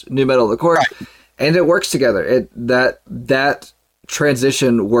verses, nu metal in the chorus. Right. And it works together. That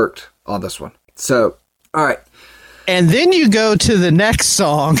transition worked on this one. So, all right. And then you go to the next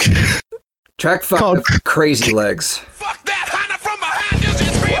song. Track 5, called Crazy Legs. Fuck that, Hannah from behind you,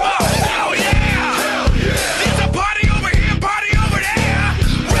 just scream out, hell yeah! There's a party over here, party over there!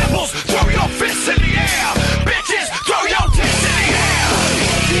 Rebels, throw your fists in the air! Bitches, throw your tits in the air!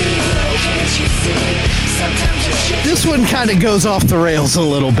 This one kind of goes off the rails a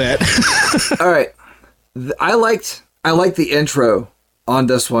little bit. All right. I liked the intro on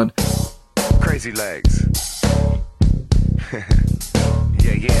this one. Crazy Legs.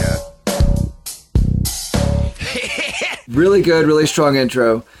 Yeah. Really good, really strong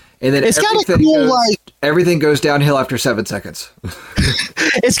intro. And then it's got a cool, everything goes downhill after 7 seconds.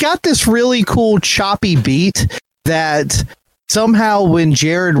 It's got this really cool choppy beat that somehow when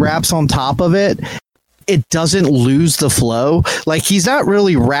Jared raps on top of it, it doesn't lose the flow. Like he's not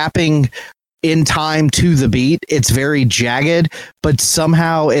really rapping in time to the beat. It's very jagged, but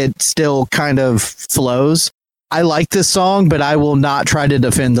somehow it still kind of flows. I like this song, but I will not try to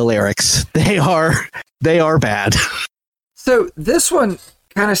defend the lyrics. They are bad. So this one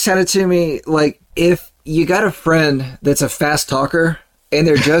kind of sounded to me like if you got a friend that's a fast talker and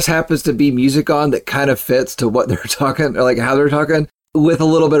there just happens to be music on that kind of fits to what they're talking or like how they're talking with a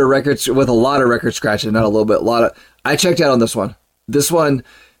little bit of records, with a lot of record scratching, not a little bit, I checked out on this one. This one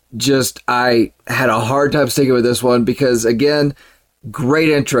I had a hard time sticking with this one because again, great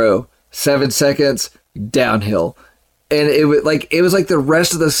intro, 7 seconds, downhill. And it was like the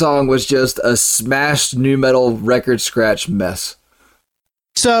rest of the song was just a smashed nu metal record scratch mess.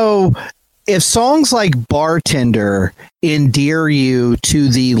 So if songs like Bartender endear you to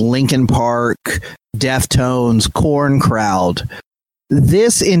the Linkin Park, Deftones, Korn crowd,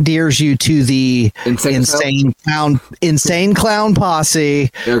 this endears you to the insane clown posse,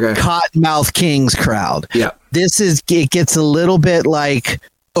 Cottonmouth Kings crowd. Yeah. It gets a little bit like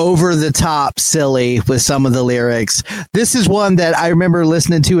over the top silly with some of the lyrics. This is one that I remember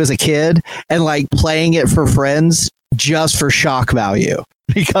listening to as a kid and like playing it for friends just for shock value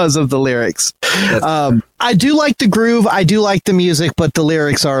because of the lyrics. I do like the groove. I do like the music, but the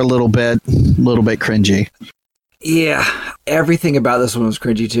lyrics are a little bit cringy. Yeah. Everything about this one was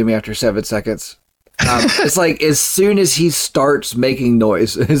cringy to me after 7 seconds. It's like as soon as he starts making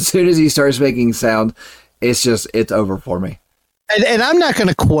noise, as soon as he starts making sound, it's over for me. And I'm not going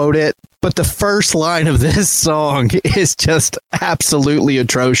to quote it, but the first line of this song is just absolutely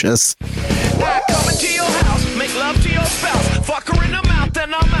atrocious. I come into your house, make love to your spouse, fuck her in the mouth,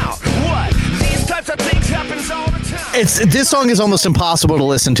 then I'm out. What? These types of things happens all the time. This song is almost impossible to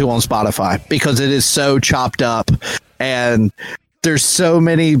listen to on Spotify because it is so chopped up, and there's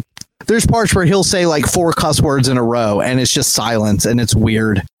parts where he'll say like 4 cuss words in a row, and it's just silence, and it's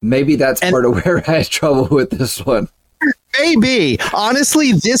weird. Maybe that's part of where I had trouble with this one. Maybe.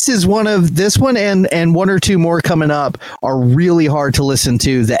 Honestly, this one and one or two more coming up are really hard to listen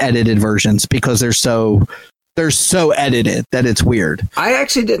to the edited versions because they're so edited that it's weird. I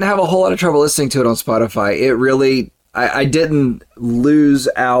actually didn't have a whole lot of trouble listening to it on Spotify. It really, I didn't lose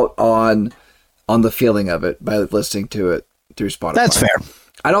out on the feeling of it by listening to it through Spotify. That's fair.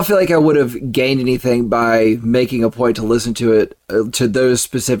 I don't feel like I would have gained anything by making a point to listen to it, to those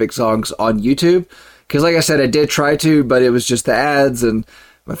specific songs on YouTube. Because like I said, I did try to, but it was just the ads and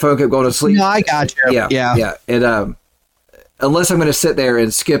my phone kept going to sleep. No, I got you. Yeah. And unless I'm going to sit there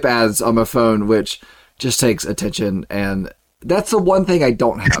and skip ads on my phone, which just takes attention. And that's the one thing I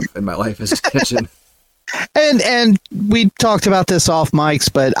don't have in my life is attention. And we talked about this off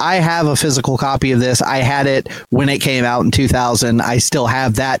mics, but I have a physical copy of this. I had it when it came out in 2000. I still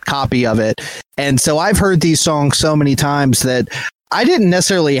have that copy of it. And so I've heard these songs so many times that I didn't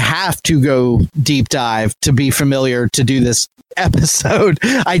necessarily have to go deep dive to be familiar to do this episode.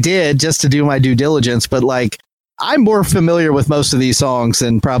 I did just to do my due diligence, but like I'm more familiar with most of these songs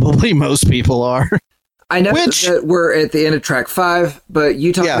than probably most people are. I know that we're at the end of track 5, but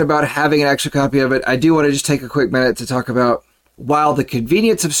you talking about having an extra copy of it, I do want to just take a quick minute to talk about, while the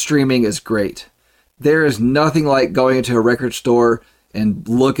convenience of streaming is great, there is nothing like going into a record store and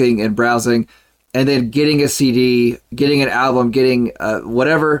looking and browsing and then getting a CD, getting an album, getting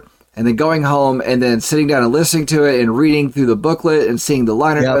whatever, and then going home and then sitting down and listening to it and reading through the booklet and seeing the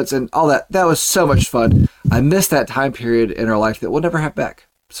liner notes and all that. That was so much fun. I missed that time period in our life that we'll never have back.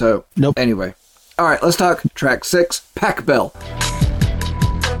 So anyway. All right, let's talk track 6, Pack Bell.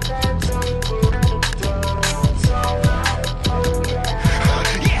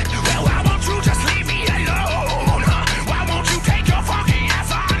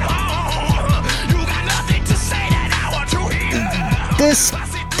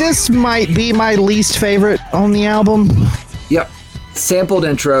 This might be my least favorite on the album. Yep. Sampled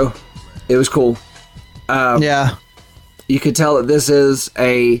intro. It was cool. Yeah. You could tell that this is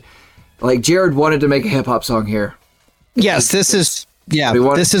like Jared wanted to make a hip hop song here. Yes, this is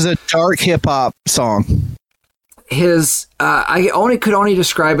a dark hip hop song. His I could only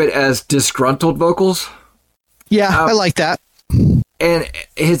describe it as disgruntled vocals. Yeah, I like that. And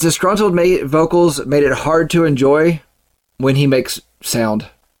his disgruntled vocals made it hard to enjoy when he makes sound.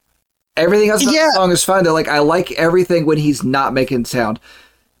 Everything else about the song is fine. They're like, I like everything when he's not making sound,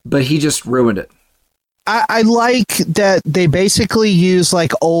 but he just ruined it. I like that they basically use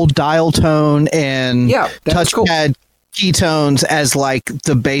like old dial tone and touchpad keytones as like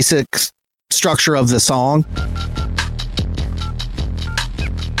the basic structure of the song.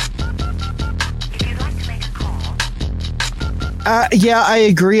 Yeah, I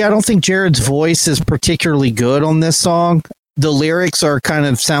agree. I don't think Jared's voice is particularly good on this song. The lyrics are kind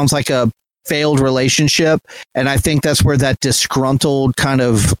of sounds like a failed relationship, and I think that's where that disgruntled kind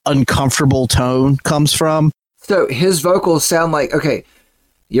of uncomfortable tone comes from. So his vocals sound like, okay,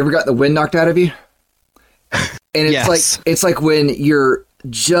 you ever got the wind knocked out of you? And it's like when you're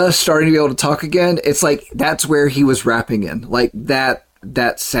just starting to be able to talk again, it's like that's where he was rapping in. Like that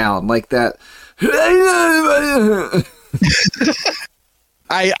sound, like that.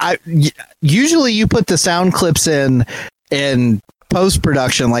 I usually you put the sound clips in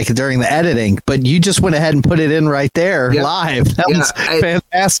post-production, like during the editing, but you just went ahead and put it in right there live. That was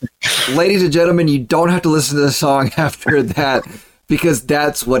fantastic. Ladies and gentlemen, you don't have to listen to the song after that because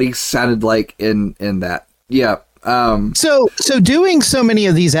that's what he sounded like in that. Yeah. So doing so many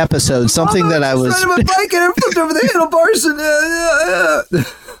of these episodes, something that I was my bike and I flipped over the handlebars and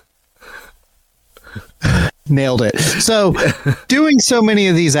nailed it. So doing so many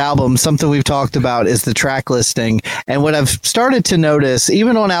of these albums, something we've talked about is the track listing. And what I've started to notice,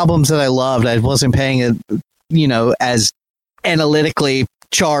 even on albums that I loved, I wasn't paying it, as analytically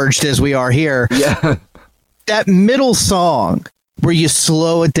charged as we are here. Yeah. That middle song where you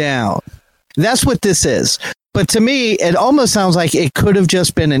slow it down, that's what this is. But to me, it almost sounds like it could have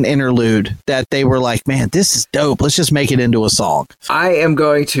just been an interlude that they were like, man, this is dope. Let's just make it into a song. I am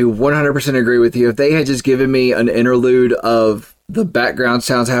going to 100% agree with you. If they had just given me an interlude of the background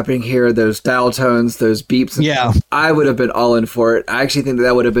sounds happening here, those dial tones, those beeps, I would have been all in for it. I actually think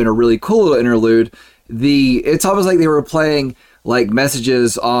that would have been a really cool little interlude. It's almost like they were playing like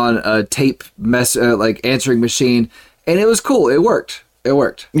messages on a tape like answering machine, and it was cool. It worked.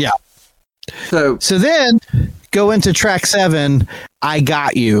 Yeah. So then go into track 7, I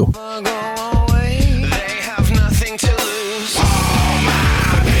Got You.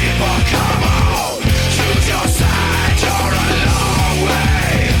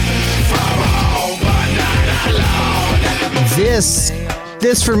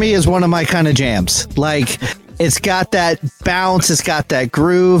 This for me is one of my kind of jams. Like, it's got that bounce, it's got that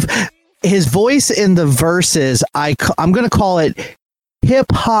groove. His voice in the verses, I'm going to call it hip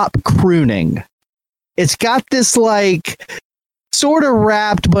hop crooning. It's got this like sort of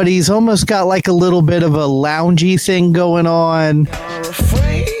rapped, but he's almost got like a little bit of a loungy thing going on.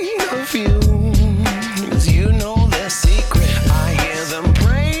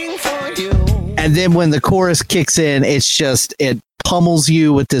 And then when the chorus kicks in, it pummels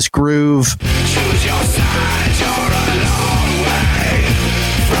you with this groove. Choose your side, you're a long way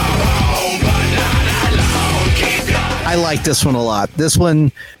from home, but not alone. Keep going. I like this one a lot.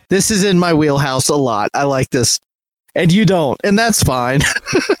 This is in my wheelhouse a lot. I like this. And you don't, and that's fine.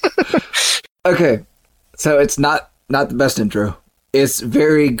 Okay. So it's not the best intro. It's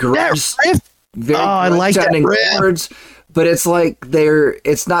very grunge. I like that sounding riff. words, but it's like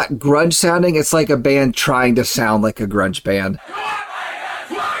it's not grunge sounding. It's like a band trying to sound like a grunge band.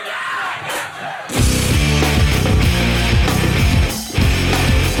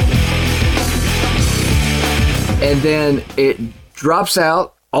 And then it drops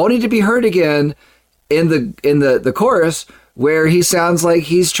out, only to be heard again in the chorus, where he sounds like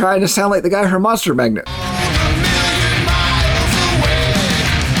he's trying to sound like the guy from Monster Magnet.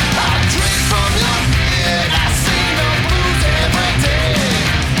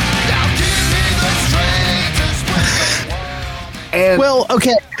 And, well,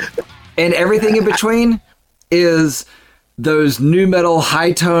 okay. And everything in between is those nu metal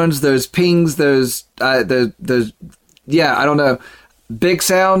high tones, those pings, those I don't know, big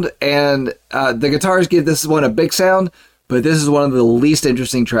sound, and the guitars give this one a big sound, but this is one of the least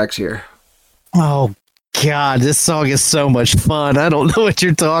interesting tracks here. Oh God, this song is so much fun. I don't know what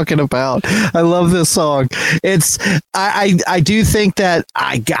you're talking about. I love this song. It's I do think that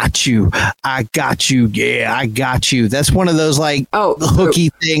I got you. Yeah, I got you. That's one of those like hooky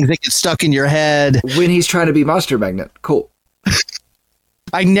things that get stuck in your head when he's trying to be Monster Magnet. Cool.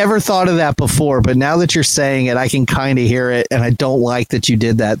 I never thought of that before, but now that you're saying it, I can kind of hear it, and I don't like that you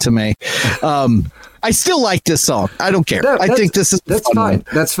did that to me. I still like this song. I don't care. I think that's fine.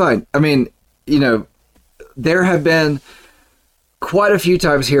 That's fine. I mean, there have been quite a few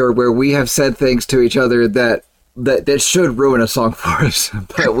times here where we have said things to each other that should ruin a song for us,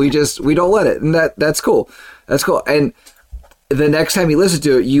 but we don't let it, and that's cool. That's cool. And the next time you listen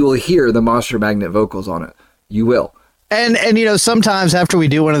to it, you will hear the Monster Magnet vocals on it. You will. And sometimes after we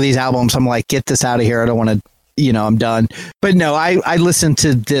do one of these albums, I'm like, get this out of here. I don't want to, I'm done. But no, I listen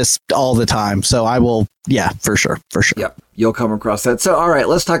to this all the time. So I will. Yeah, for sure. Yep. You'll come across that. So, all right,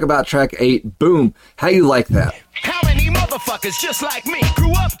 let's talk about track 8. Boom. How you like that? How many motherfuckers just like me,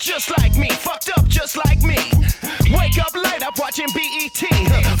 grew up just like me, fucked up just like me, wake up late up watching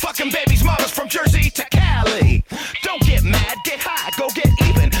BET, fucking babies, mamas from Jersey to Cali. Don't get mad, get high, go get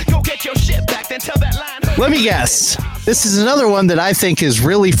even, go get your shit back, then tell that line. Let me guess. This is another one that I think is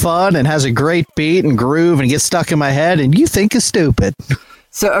really fun and has a great beat and groove and gets stuck in my head and you think is stupid.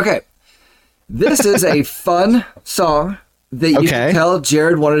 So, okay. This is a fun song that you can tell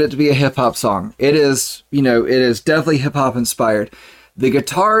Jared wanted it to be a hip hop song. It is, it is definitely hip hop inspired. The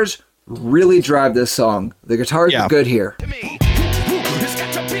guitars really drive this song. The guitars are good here.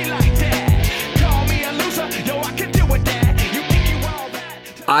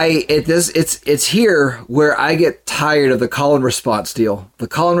 It's here where I get tired of the call and response deal. The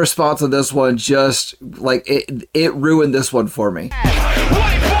call and response on this one just like it ruined this one for me.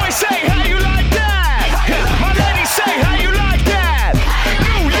 White boy say how you like that. My lady say how you like that.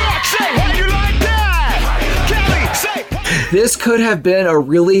 New York say how you like that. Cali say. This could have been a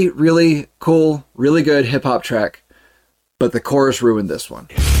really, really cool, really good hip hop track, but the chorus ruined this one.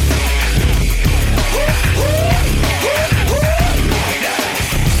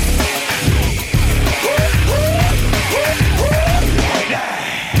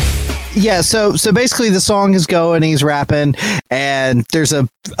 Yeah, so basically the song is going, he's rapping, and there's a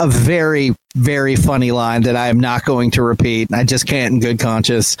very, very funny line that I am not going to repeat. I just can't in good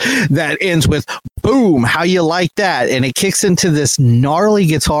conscience. That ends with, boom, how you like that? And it kicks into this gnarly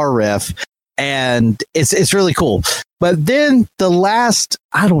guitar riff, and it's really cool. But then the last,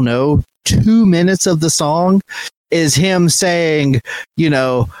 2 minutes of the song is him saying,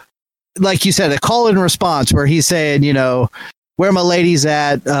 like you said, a call and response where he's saying, where my ladies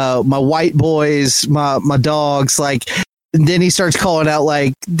at, my white boys, my dogs, like, and then he starts calling out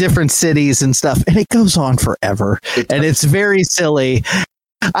like different cities and stuff, and it goes on forever, and it's very silly.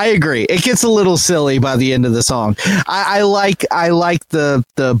 I agree. It gets a little silly by the end of the song. I like the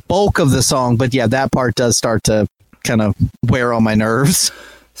bulk of the song, but yeah, that part does start to kind of wear on my nerves.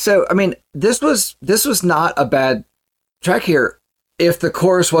 So, I mean, this was not a bad track here if the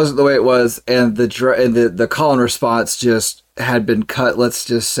chorus wasn't the way it was, and the call and response just had been cut, let's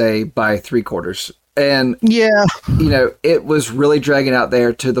just say, by 3/4. And yeah, it was really dragging out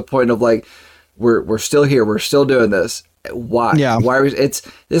there to the point of like, we're still here, we're still doing this. Why? Yeah. Why was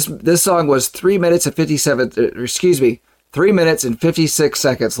this song was 3 minutes and 3 minutes and 56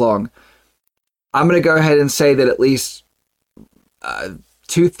 seconds long. I'm going to go ahead and say that at least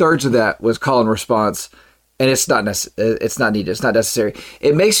 2/3 of that was call and response. And it's not needed. It's not necessary.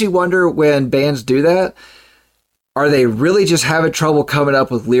 It makes you wonder when bands do that, are they really just having trouble coming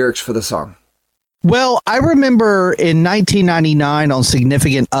up with lyrics for the song? Well, I remember in 1999 on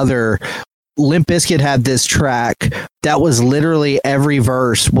Significant Other, Limp Bizkit had this track that was literally every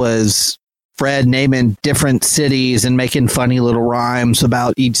verse was Fred naming different cities and making funny little rhymes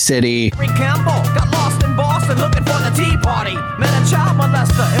about each city. Campbell got lost in Boston looking for the Tea Party. Met a child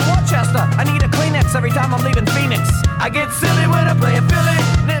molester in Rochester. I need a Kleenex every time I'm leaving Phoenix. I get silly when I play a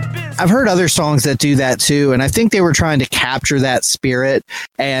Philly. I've heard other songs that do that too, and I think they were trying to capture that spirit.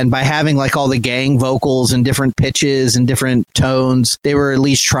 And by having like all the gang vocals and different pitches and different tones, they were at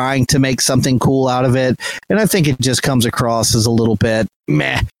least trying to make something cool out of it. And I think it just comes across as a little bit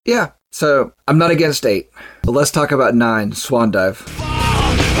meh. Yeah, so I'm not against 8, but let's talk about 9, Swan Dive.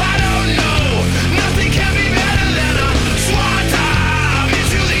 I don't know. Nothing can be better than a swan dive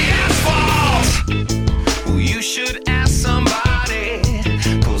into the asphalt. Well, you should ask somebody,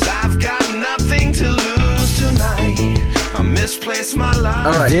 'cause I've got nothing to lose tonight. I misplaced my life.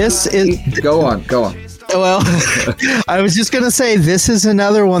 All right, This is go on. well, I was just going to say, this is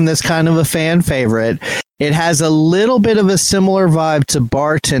another one that's kind of a fan favorite. It has a little bit of a similar vibe to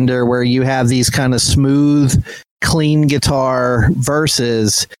Bartender, where you have these kind of smooth, clean guitar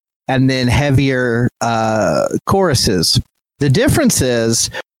verses and then heavier choruses. The difference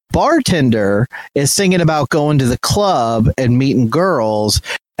is Bartender is singing about going to the club and meeting girls,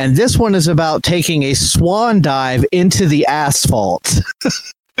 and this one is about taking a swan dive into the asphalt.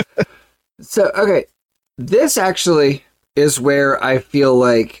 So, okay, this actually is where I feel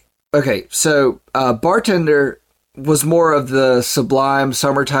like, okay, so Bartender was more of the sublime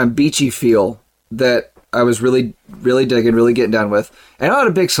summertime beachy feel that I was really, really digging, really getting down with. And I'm not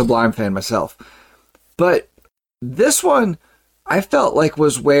a big Sublime fan myself. But this one, I felt like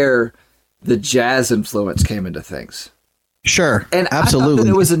was where the jazz influence came into things. Sure, And absolutely. I thought that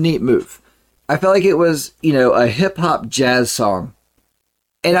it was a neat move. I felt like it was, a hip-hop jazz song.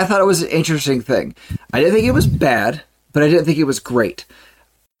 And I thought it was an interesting thing. I didn't think it was bad, but I didn't think it was great.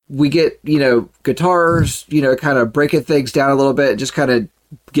 We get, guitars, kind of breaking things down a little bit, just kind of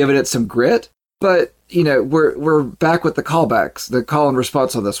giving it some grit. But, we're back with the callbacks, the call and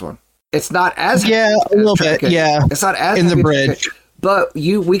response on this one. It's not as Yeah, a little bit. Yeah. It's not as In the heavy as bridge. track 8, but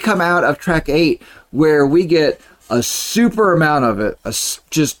we come out of track 8 where we get a super amount of it,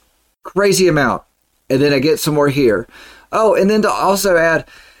 just crazy amount, and then I get some more here. Oh, and then to also add,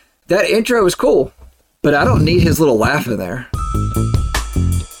 that intro is cool, but I don't need his little laugh in there.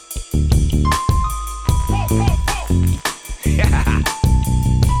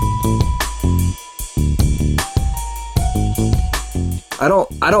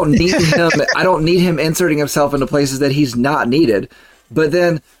 I don't need him. I don't need him inserting himself into places that he's not needed. But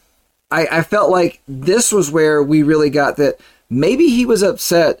then I felt like this was where we really got that maybe he was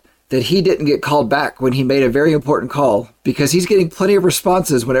upset that he didn't get called back when he made a very important call, because he's getting plenty of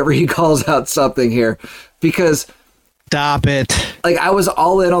responses whenever he calls out something here. Because Stop it. like I was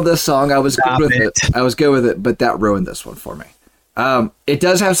all in on this song. I was Stop good with it. it. I was good with it, but that ruined this one for me. It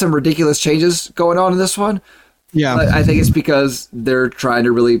does have some ridiculous changes going on in this one. Yeah. But I think it's because they're trying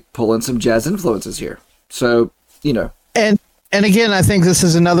to really pull in some jazz influences here. So, And again, I think this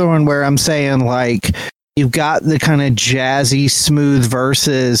is another one where I'm saying, like, you've got the kind of jazzy, smooth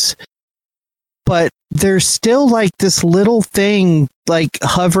verses, but there's still like this little thing like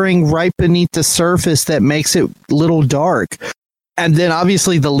hovering right beneath the surface that makes it a little dark. And then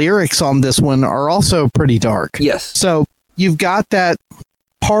obviously the lyrics on this one are also pretty dark. yes. So you've got that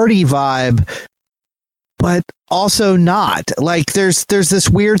party vibe, but also not. Like there's this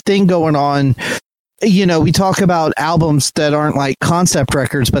weird thing going on. We talk about albums that aren't like concept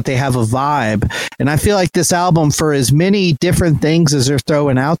records, but they have a vibe. And I feel like this album, for as many different things as they're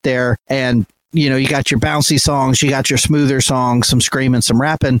throwing out there, and you got your bouncy songs, you got your smoother songs, some screaming, some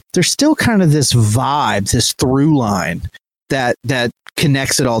rapping, there's still kind of this vibe, this through line that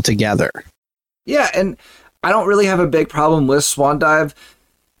connects it all together. Yeah, and I don't really have a big problem with Swan Dive.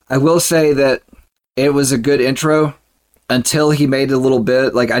 I will say that it was a good intro until he made a little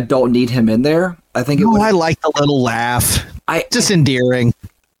bit. Like, I don't need him in there. I think I like the little laugh. Just endearing.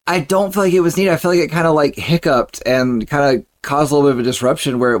 I don't feel like it was neat. I feel like it kind of like hiccuped and kind of caused a little bit of a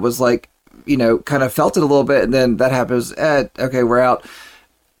disruption where it was like, kind of felt it a little bit, and then that happens. Okay, we're out.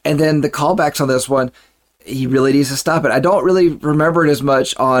 And then the callbacks on this one, he really needs to stop it. I don't really remember it as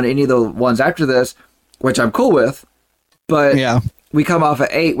much on any of the ones after this, which I'm cool with. But Yeah. we come off at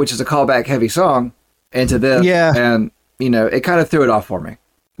 8, which is a callback heavy song, into this. Yeah. And, it kind of threw it off for me.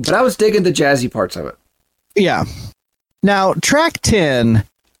 But I was digging the jazzy parts of it. Yeah. Now, track 10,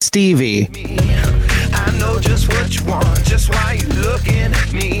 Stevie. I know just what you want, just why you looking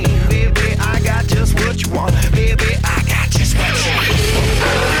at me. Baby, I got just what you want. Baby, I got just what you want.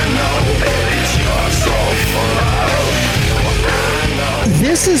 I know that you're so full of.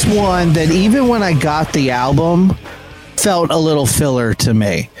 This is one that even when I got the album, felt a little filler to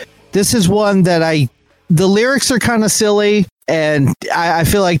me. This is one that the lyrics are kind of silly, and I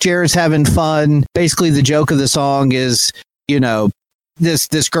feel like Jared's having fun. Basically, the joke of the song is,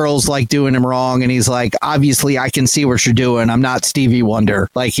 this girl's like doing him wrong, and he's like, obviously I can see what you're doing. I'm not Stevie Wonder.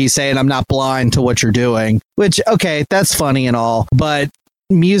 Like, he's saying, I'm not blind to what you're doing, which, okay, that's funny and all, but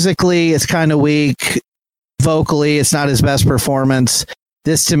musically it's kind of weak. Vocally, it's not his best performance.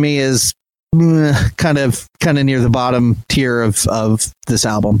 This to me is kind of near the bottom tier of this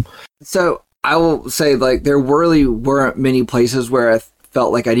album. So I will say, like, there really weren't many places where I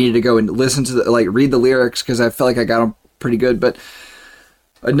felt like I needed to go and listen to read the lyrics, because I felt like I got them pretty good. But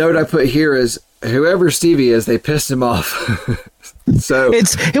a note I put here is, whoever Stevie is, they pissed him off. So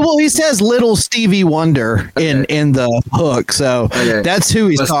he says little Stevie Wonder in the hook, so that's who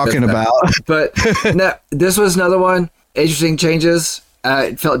he's talking about. But no, this was another one. Interesting changes.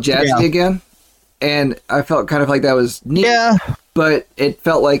 It felt jazzy again, and I felt kind of like that was neat. Yeah. But it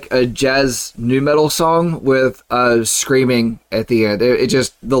felt like a jazz nu metal song with screaming at the end. It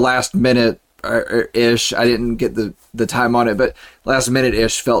just, the last minute ish, I didn't get the time on it, but last minute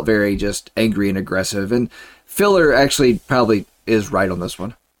ish felt very just angry and aggressive. And Filler actually probably is right on this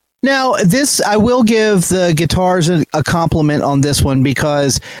one. Now, I will give the guitars a compliment on this one,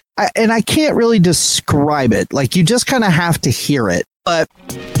 because I can't really describe it. Like, you just kind of have to hear it. But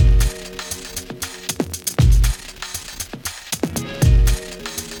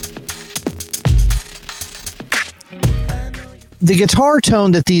the guitar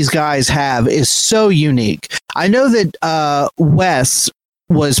tone that these guys have is so unique. I know that Wes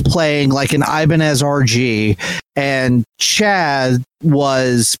was playing like an Ibanez RG, and Chad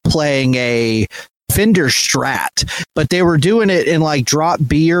was playing a Fender Strat, but they were doing it in like drop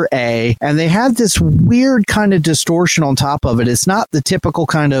B or A, and they had this weird kind of distortion on top of it. It's not the typical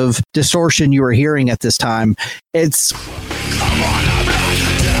kind of distortion you were hearing at this time. It's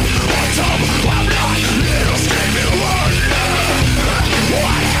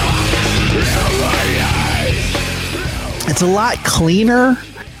a lot cleaner,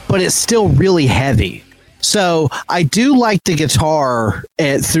 but it's still really heavy. So I do like the guitar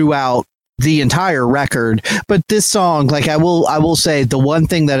throughout the entire record, but this song, like, I will say the one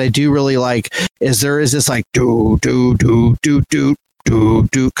thing that I do really like is there is this like do do do do do do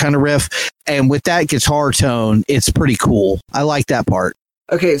do kind of riff, and with that guitar tone, it's pretty cool. I like that part.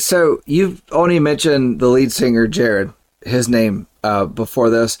 Okay, so you've only mentioned the lead singer Jared, his name before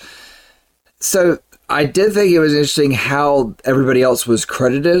this. So I did think it was interesting how everybody else was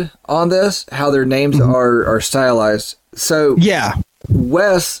credited on this, how their names are stylized. So yeah,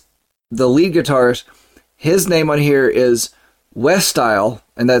 Wes, the lead guitarist, his name on here is Wes Style,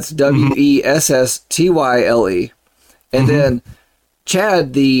 and that's Wesstyle. And then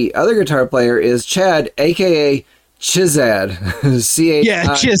Chad, the other guitar player, is Chad, aka Chizad.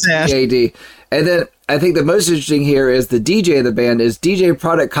 Chizad. And then I think the most interesting here is the DJ of the band is DJ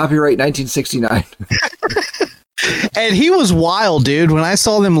Product Copyright 1969. And he was wild, dude. When I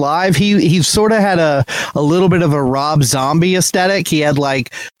saw them live, he sort of had a little bit of a Rob Zombie aesthetic. He had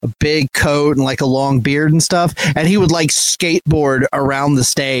like a big coat and like a long beard and stuff. And he would like skateboard around the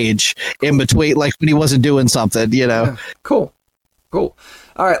stage in between, like when he wasn't doing something, Yeah, cool. All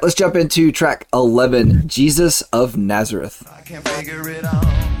right, let's jump into track 11, Jesus of Nazareth. I can't figure it out.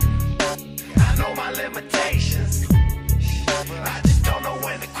 I know my limitations. I just don't know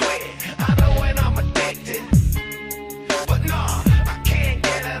when to quit. I know when I'm addicted. But no, I can't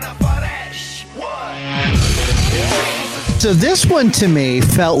get enough of that What? So this one to me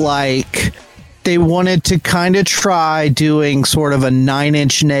felt like they wanted to kind of try doing sort of a 9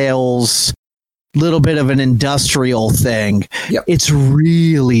 Inch Nails, little bit of an industrial thing. Yep. It's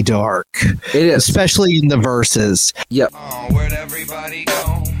really dark. It is. Especially in the verses. Yep. Oh, where'd everybody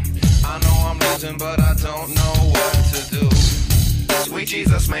go? I know I'm losing, but I don't know what to do. Sweet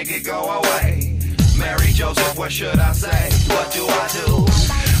Jesus, make it go away. Mary Joseph, what should I say? What do I do?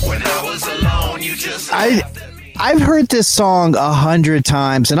 When I was alone, you just I've heard this song 100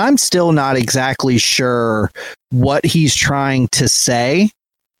 times, and I'm still not exactly sure what he's trying to say.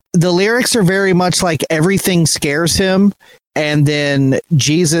 The lyrics are very much like everything scares him, and then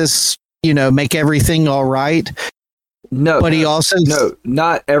Jesus, make everything all right. No, but he also no,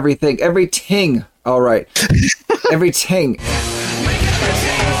 not everything. Everything all right. Everything.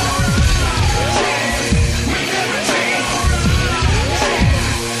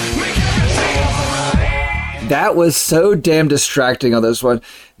 That was so damn distracting on this one.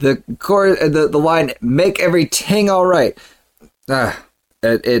 The chorus, the line, "Make everything all right."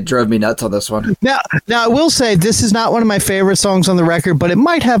 It drove me nuts on this one. Now, I will say this is not one of my favorite songs on the record, but it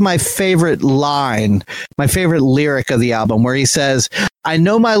might have my favorite line, my favorite lyric of the album, where he says, "I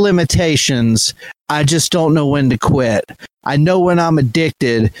know my limitations. I just don't know when to quit. I know when I'm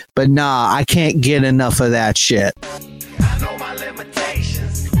addicted, but nah, I can't get enough of that shit." I know my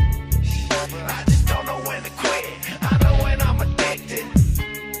limitations. I just don't know when to quit. I know when I'm addicted.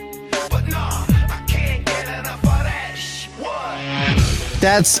 But no, I can't get enough of that what?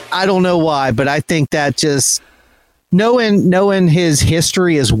 That's, I don't know why, but I think that just knowing his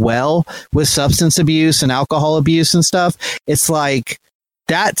history as well with substance abuse and alcohol abuse and stuff, it's like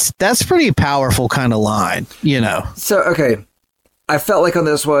that's pretty powerful kind of line, you know. So, okay, I felt like on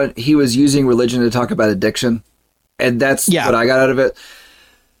this one, he was using religion to talk about addiction. And that's what I got out of it.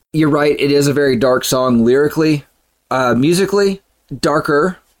 You're right. It is a very dark song lyrically, musically,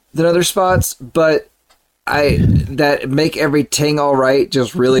 darker than other spots. But that make every ting all right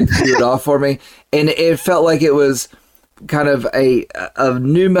just really threw it off for me. And it felt like it was kind of a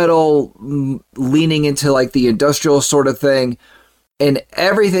new metal leaning into like the industrial sort of thing. And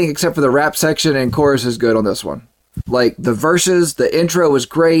everything except for the rap section and chorus is good on this one. Like the verses, the intro was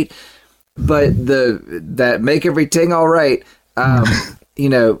great. But that make every ting all right, you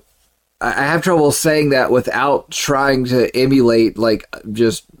know, I have trouble saying that without trying to emulate, like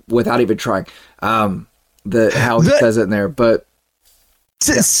just without even trying, how he says it in there. But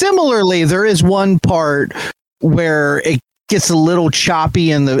similarly, there is one part where it gets a little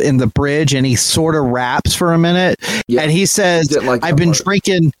choppy in the bridge, and he sort of raps for a minute, and he says, "I've been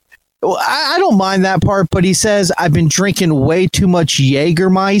drinking." Well, I don't mind that part, but he says, "I've been drinking way too much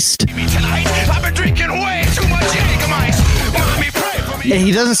Jägermeister." I've been drinking way too much Jägermeister. Mommy, pray for me. And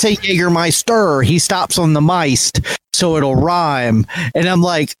he doesn't say Jägermeister. He stops on the Meist, so it'll rhyme. And I'm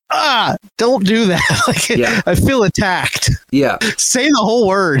like, don't do that. Like, I feel attacked. Yeah. Say the whole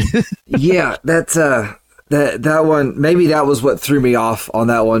word. Yeah, that's that one. Maybe that was what threw me off on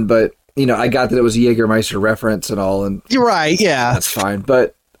that one. But you know, I got that it was a Jägermeister reference and all, and you're right. Yeah, that's fine.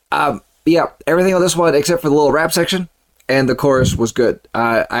 But everything on this one except for the little rap section and the chorus was good.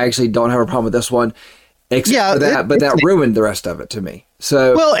 I actually don't have a problem with this one, except for that, but that ruined the rest of it to me.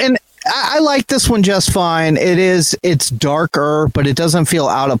 So well, and I like this one just fine. It's darker, but it doesn't feel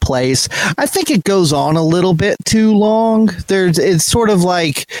out of place. I think it goes on a little bit too long. It's sort of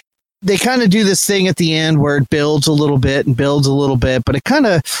like they kind of do this thing at the end where it builds a little bit and builds a little bit, but it kind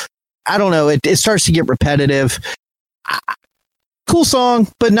of, I don't know, it starts to get repetitive. Cool song,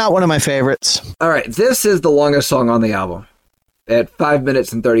 but not one of my favorites. All right, this is the longest song on the album at 5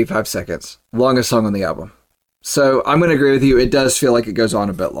 minutes and 35 seconds. Longest song on the album. So I'm going to agree with you. It does feel like it goes on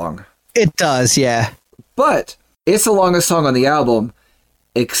a bit long. It does, yeah. But it's the longest song on the album,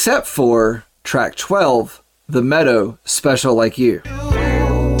 except for track 12, The Meadow, Special Like You.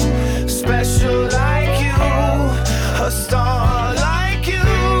 Special like you, a star like you,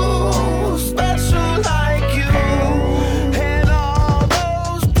 special like you, and all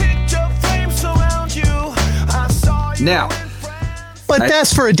those picture frames surround you. I saw you. Now, but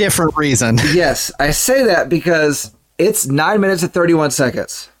that's for a different reason. Yes, I say that because it's 9 minutes and 31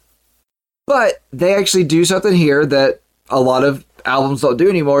 seconds. But they actually do something here that a lot of albums don't do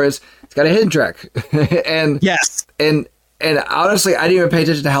anymore, is it's got a hidden track. And yes. And honestly, I didn't even pay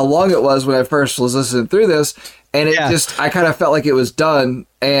attention to how long it was when I first was listening through this. And it I kind of felt like it was done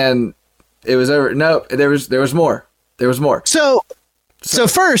and it was over. No, there was more. There was more. So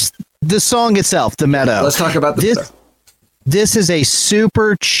first, the song itself, The Meadow. Let's talk about this. This is a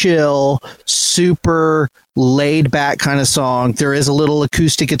super chill, super laid back kind of song. There is a little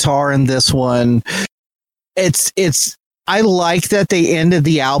acoustic guitar in this one. I like that they ended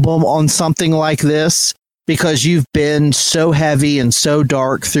the album on something like this, because you've been so heavy and so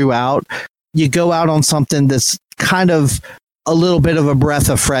dark throughout. You go out on something that's kind of a little bit of a breath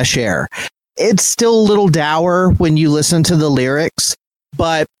of fresh air. It's still a little dour when you listen to the lyrics,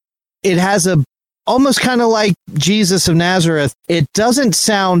 but it has a almost kind of like Jesus of Nazareth. It doesn't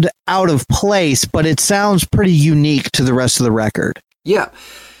sound out of place, but it sounds pretty unique to the rest of the record. Yeah.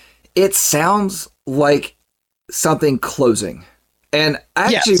 It sounds like something closing. And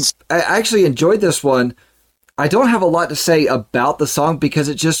I actually enjoyed this one. I don't have a lot to say about the song because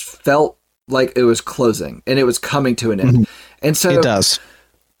it just felt like it was closing and it was coming to an end. Mm-hmm. And so it does.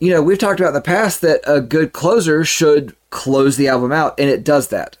 You know, we've talked about in the past that a good closer should close the album out, and it does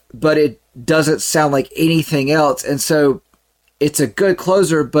that. But it doesn't sound like anything else. And so it's a good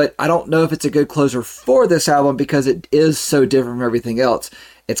closer, but I don't know if it's a good closer for this album because it is so different from everything else.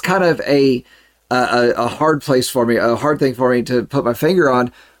 It's kind of a hard place for me, a hard thing for me to put my finger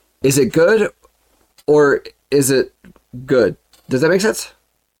on. Is it good or is it good? Does that make sense?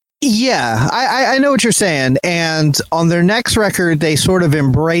 Yeah, I know what you're saying. And on their next record, they sort of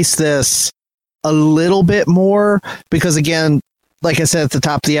embrace this a little bit more because, again, like I said at the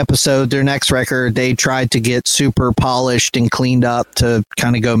top of the episode, their next record, they tried to get super polished and cleaned up to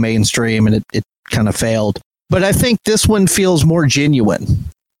kind of go mainstream, and it kind of failed. But I think this one feels more genuine.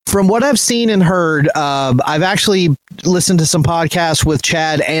 From what I've seen and heard, I've actually listened to some podcasts with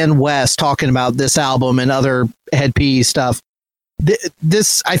Chad and Wes talking about this album and other Hed PE stuff.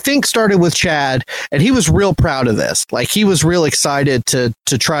 This, I think, started with Chad, and he was real proud of this. Like, he was real excited to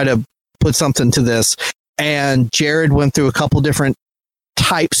try to put something to this. And Jared went through a couple different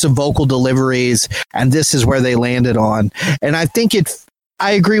types of vocal deliveries, and this is where they landed on. And I think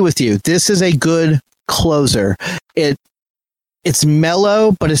I agree with you. This is a good closer. It's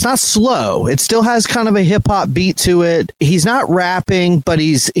mellow, but it's not slow. It still has kind of a hip hop beat to it. He's not rapping, but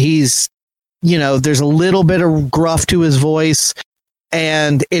he's there's a little bit of gruff to his voice,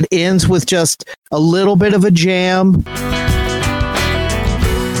 and it ends with just a little bit of a jam.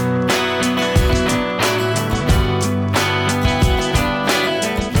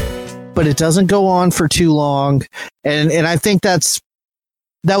 But it doesn't go on for too long, and I think that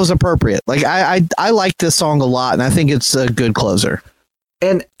was appropriate. Like, I like this song a lot, and I think it's a good closer.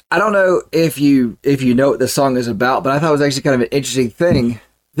 And I don't know if you know what this song is about, but I thought it was actually kind of an interesting thing.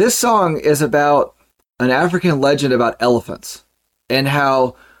 This song is about an African legend about elephants and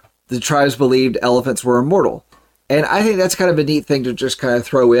how the tribes believed elephants were immortal. And I think that's kind of a neat thing to just kind of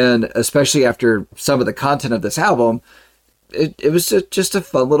throw in, especially after some of the content of this album. It was just a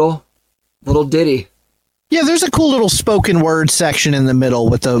fun little ditty. Yeah, there's a cool little spoken word section in the middle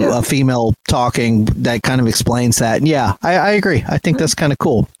with a female talking that kind of explains that. And yeah, I agree. I think that's kind of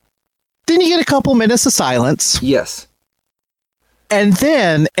cool. Then you get a couple minutes of silence. Yes. And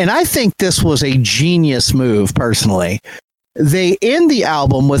then, and I think this was a genius move, personally. They end the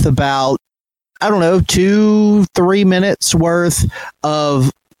album with about, 2-3 minutes worth of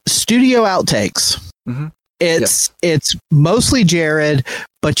studio outtakes. Mm-hmm. It's mostly Jared,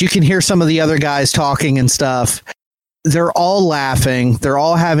 but you can hear some of the other guys talking and stuff. They're all laughing. They're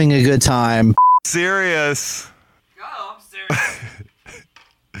all having a good time. Serious. Oh, I'm serious.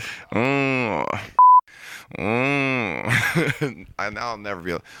 I'll never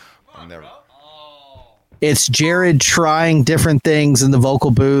be. I'll never. It's Jared trying different things in the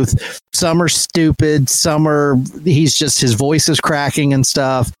vocal booth. Some are stupid. Some are, his voice is cracking and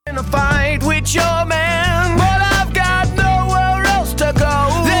stuff. In a fight with your man, but I've got nowhere else to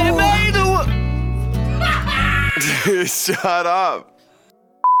go. They made the Shut up.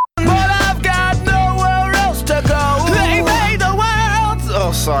 But I've got nowhere else to go. They made the world.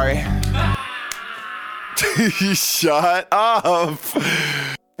 Oh, sorry. Shut up.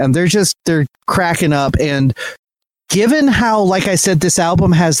 And they're cracking up. And given how, like I said, this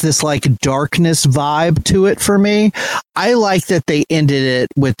album has this like darkness vibe to it for me, I like that they ended it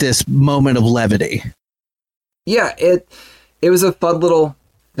with this moment of levity. Yeah, it was a fun little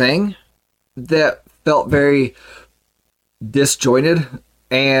thing that felt very disjointed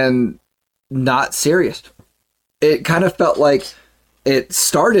and not serious. It kind of felt like it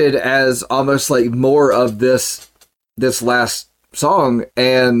started as almost like more of this last song,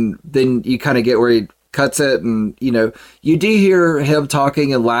 and then you kind of get where he cuts it, and you do hear him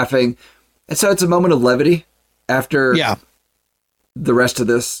talking and laughing, and so it's a moment of levity after the rest of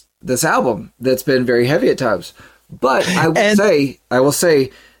this album that's been very heavy at times. But I will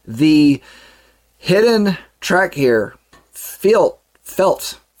say the hidden track here felt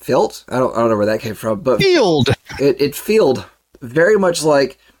I don't know where that came from, but it felt very much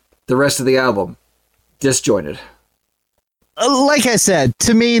like the rest of the album, disjointed. Like I said,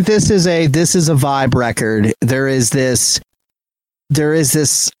 to me, this is a vibe record. There is this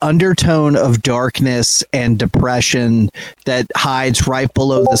undertone of darkness and depression that hides right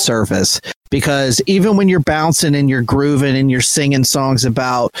below the surface. Because even when you're bouncing and you're grooving and you're singing songs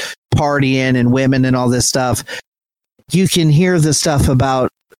about partying and women and all this stuff, you can hear the stuff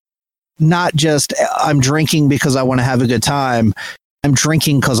about not just I'm drinking because I want to have a good time. I'm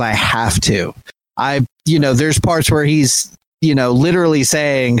drinking because I have to. There's parts where he's literally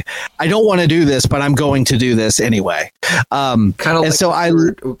saying, I don't want to do this, but I'm going to do this anyway. Kind of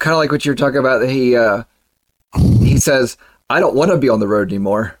like what you're talking about. That he says, I don't want to be on the road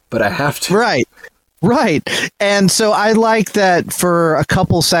anymore, but I have to. Right. And so I like that for a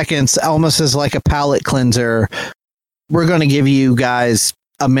couple seconds, almost as like a palate cleanser. We're going to give you guys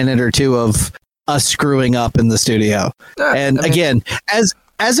a minute or two of us screwing up in the studio. Again, as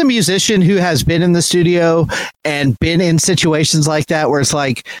as a musician who has been in the studio and been in situations like that where it's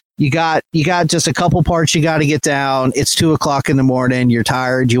like you got just a couple parts you got to get down, it's 2:00 in the morning, you're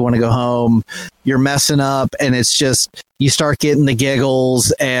tired, you want to go home, you're messing up, and it's just you start getting the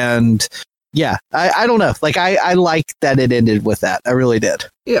giggles. And yeah, I don't know, like I like that it ended with that. I really did.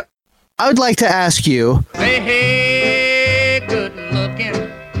 Yeah. I would like to ask you, Hey, good looking.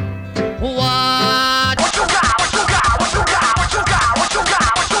 What you got?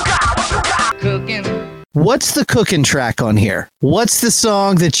 Cooking. what's the cooking track on here? What's the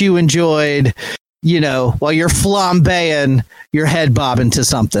song that you enjoyed, while you're flambeing your head bobbing to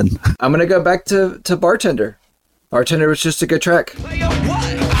something? I'm going to go back to Bartender. Bartender was just a good track. Player what?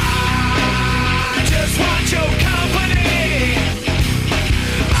 I just want your company.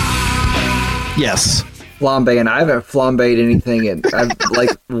 Yes. Flambeing. I haven't flambéed anything in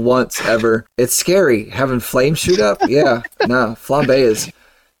like once ever. It's scary having flames shoot up. Yeah, no, flambe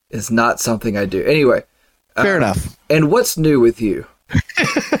is not something I do. Anyway, Fair enough. And what's new with you?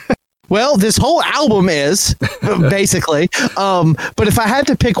 Well, this whole album is basically. But if I had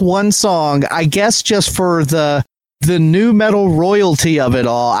to pick one song, I guess just for the new metal royalty of it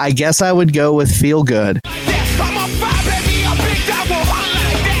all, I guess I would go with Feel Good. I'm on fire, baby. I'm big double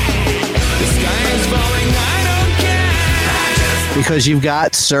hot like that. The sky is falling. I don't care. Because you've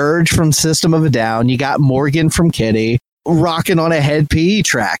got Surge from System of a Down, you got Morgan from Kitty, rocking on a Hed PE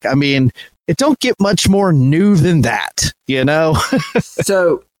track. I mean, it don't get much more new than that,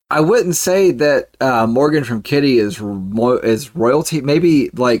 So I wouldn't say that Morgan from Kitty is royalty. Maybe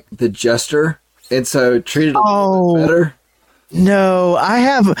like the Jester, and so treated a little bit better. No,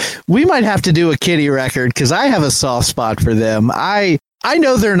 we might have to do a Kitty record because I have a soft spot for them. I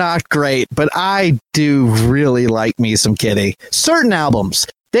know they're not great, but I do really like me some Kitty. Certain albums.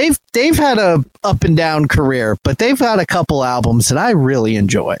 They've had a up and down career, but they've got a couple albums that I really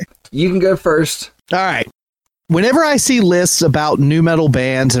enjoy. You can go first. All right. Whenever I see lists about new metal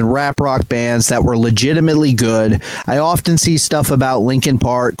bands and rap rock bands that were legitimately good, I often see stuff about Linkin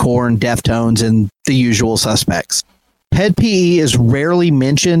Park, Korn, Deftones, and the usual suspects. Hed PE is rarely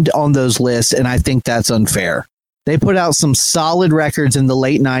mentioned on those lists, and I think that's unfair. They put out some solid records in the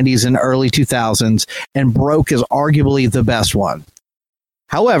late 90s and early 2000s, and Broke is arguably the best one.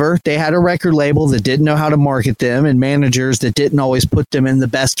 However, they had a record label that didn't know how to market them and managers that didn't always put them in the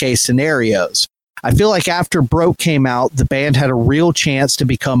best case scenarios. I feel like after Broke came out, the band had a real chance to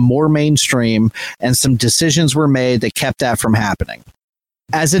become more mainstream, and some decisions were made that kept that from happening.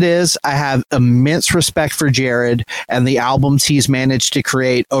 As it is, I have immense respect for Jared and the albums he's managed to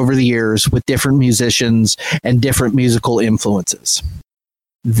create over the years with different musicians and different musical influences.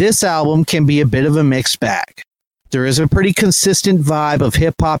 This album can be a bit of a mixed bag. There is a pretty consistent vibe of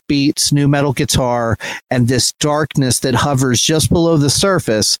hip-hop beats, new metal guitar, and this darkness that hovers just below the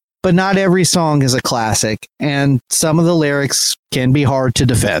surface, but not every song is a classic, and some of the lyrics can be hard to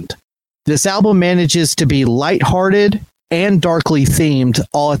defend. This album manages to be lighthearted and darkly themed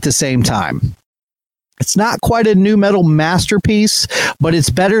all at the same time. It's not quite a new metal masterpiece, but it's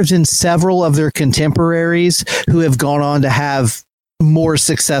better than several of their contemporaries who have gone on to have more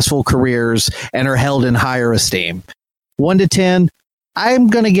successful careers and are held in higher esteem. 1 to 10, I'm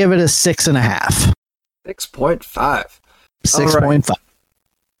going to give it a 6.5. 6.5. 6.5.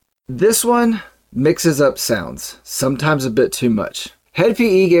 This one mixes up sounds, sometimes a bit too much. Hed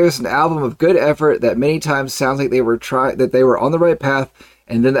PE gave us an album of good effort that many times sounds like they were on the right path,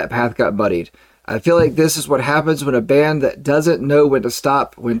 and then that path got muddied. I feel like this is what happens when a band that doesn't know when to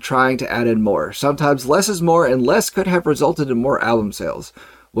stop when trying to add in more. Sometimes less is more, and less could have resulted in more album sales.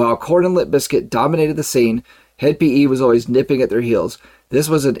 While Korn and Limp Bizkit dominated the scene, Hed PE was always nipping at their heels. This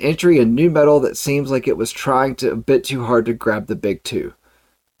was an entry in new metal that seems like it was trying a bit too hard to grab the big two.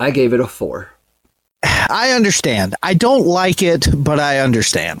 I gave it a 4. I understand. I don't like it, but I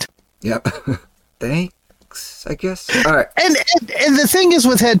understand. Yep. Thanks, I guess. All right. And the thing is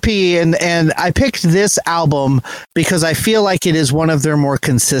with Hed PE, and I picked this album because I feel like it is one of their more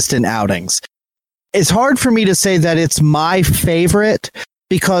consistent outings. It's hard for me to say that it's my favorite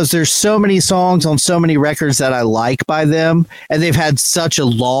because there's so many songs on so many records that I like by them, and they've had such a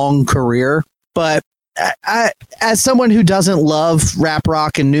long career. But as someone who doesn't love rap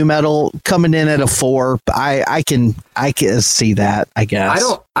rock and new metal, coming in at a 4, I can see that, I guess.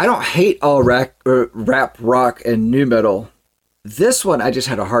 I don't hate all rap rock and new metal. This one I just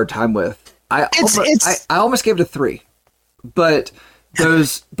had a hard time with. I almost gave it a 3, but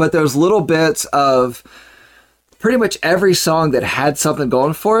those little bits of pretty much every song that had something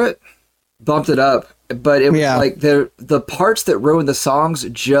going for it bumped it up. But it was like the parts that ruined the songs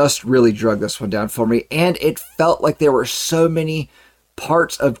just really drug this one down for me. And it felt like there were so many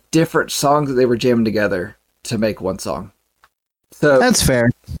parts of different songs that they were jamming together to make one song. So That's fair.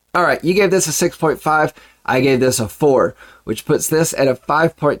 all right, you gave this a 6.5. I gave this a 4, which puts this at a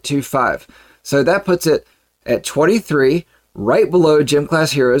 5.25. So that puts it at 23, right below Gym Class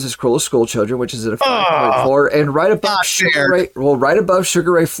Heroes is Cruel School Children, which is at a 5.4, and right above right above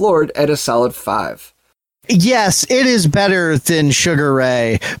Sugar Ray Floyd at a solid 5. Yes, it is better than Sugar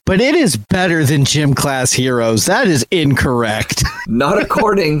Ray, but it is better than Gym Class Heroes. That is incorrect. Not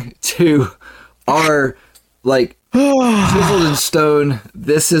according to our chiseled in stone.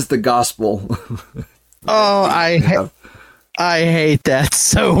 This is the gospel. Oh, I hate that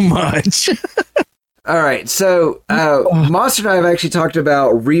so much. All right, so Monster and I have actually talked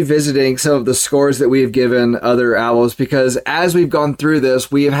about revisiting some of the scores that we have given other albums, because as we've gone through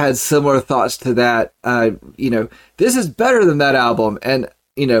this, we have had similar thoughts to that. This is better than that album, and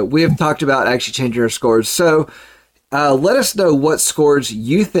we have talked about actually changing our scores. So let us know what scores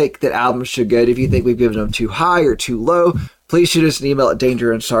you think that albums should get. If you think we've given them too high or too low, please shoot us an email at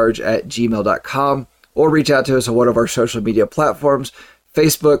dangerandsarge@gmail.com, or reach out to us on one of our social media platforms,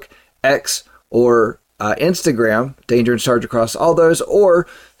 Facebook, X, or Instagram, Danger and Sarge across all those, or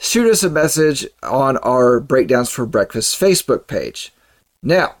shoot us a message on our Breakdowns for Breakfast Facebook page.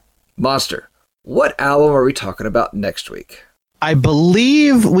 Now, Monster, what album are we talking about next week? I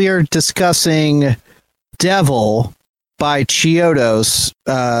believe we are discussing Devil by Chiodos,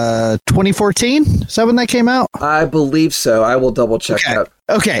 2014. Is that when that came out? I believe so. I will double check that.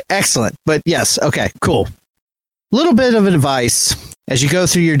 Okay, excellent. But yes, okay, cool. Little bit of advice as you go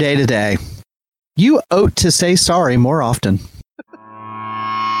through your day to day. You ought to say sorry more often.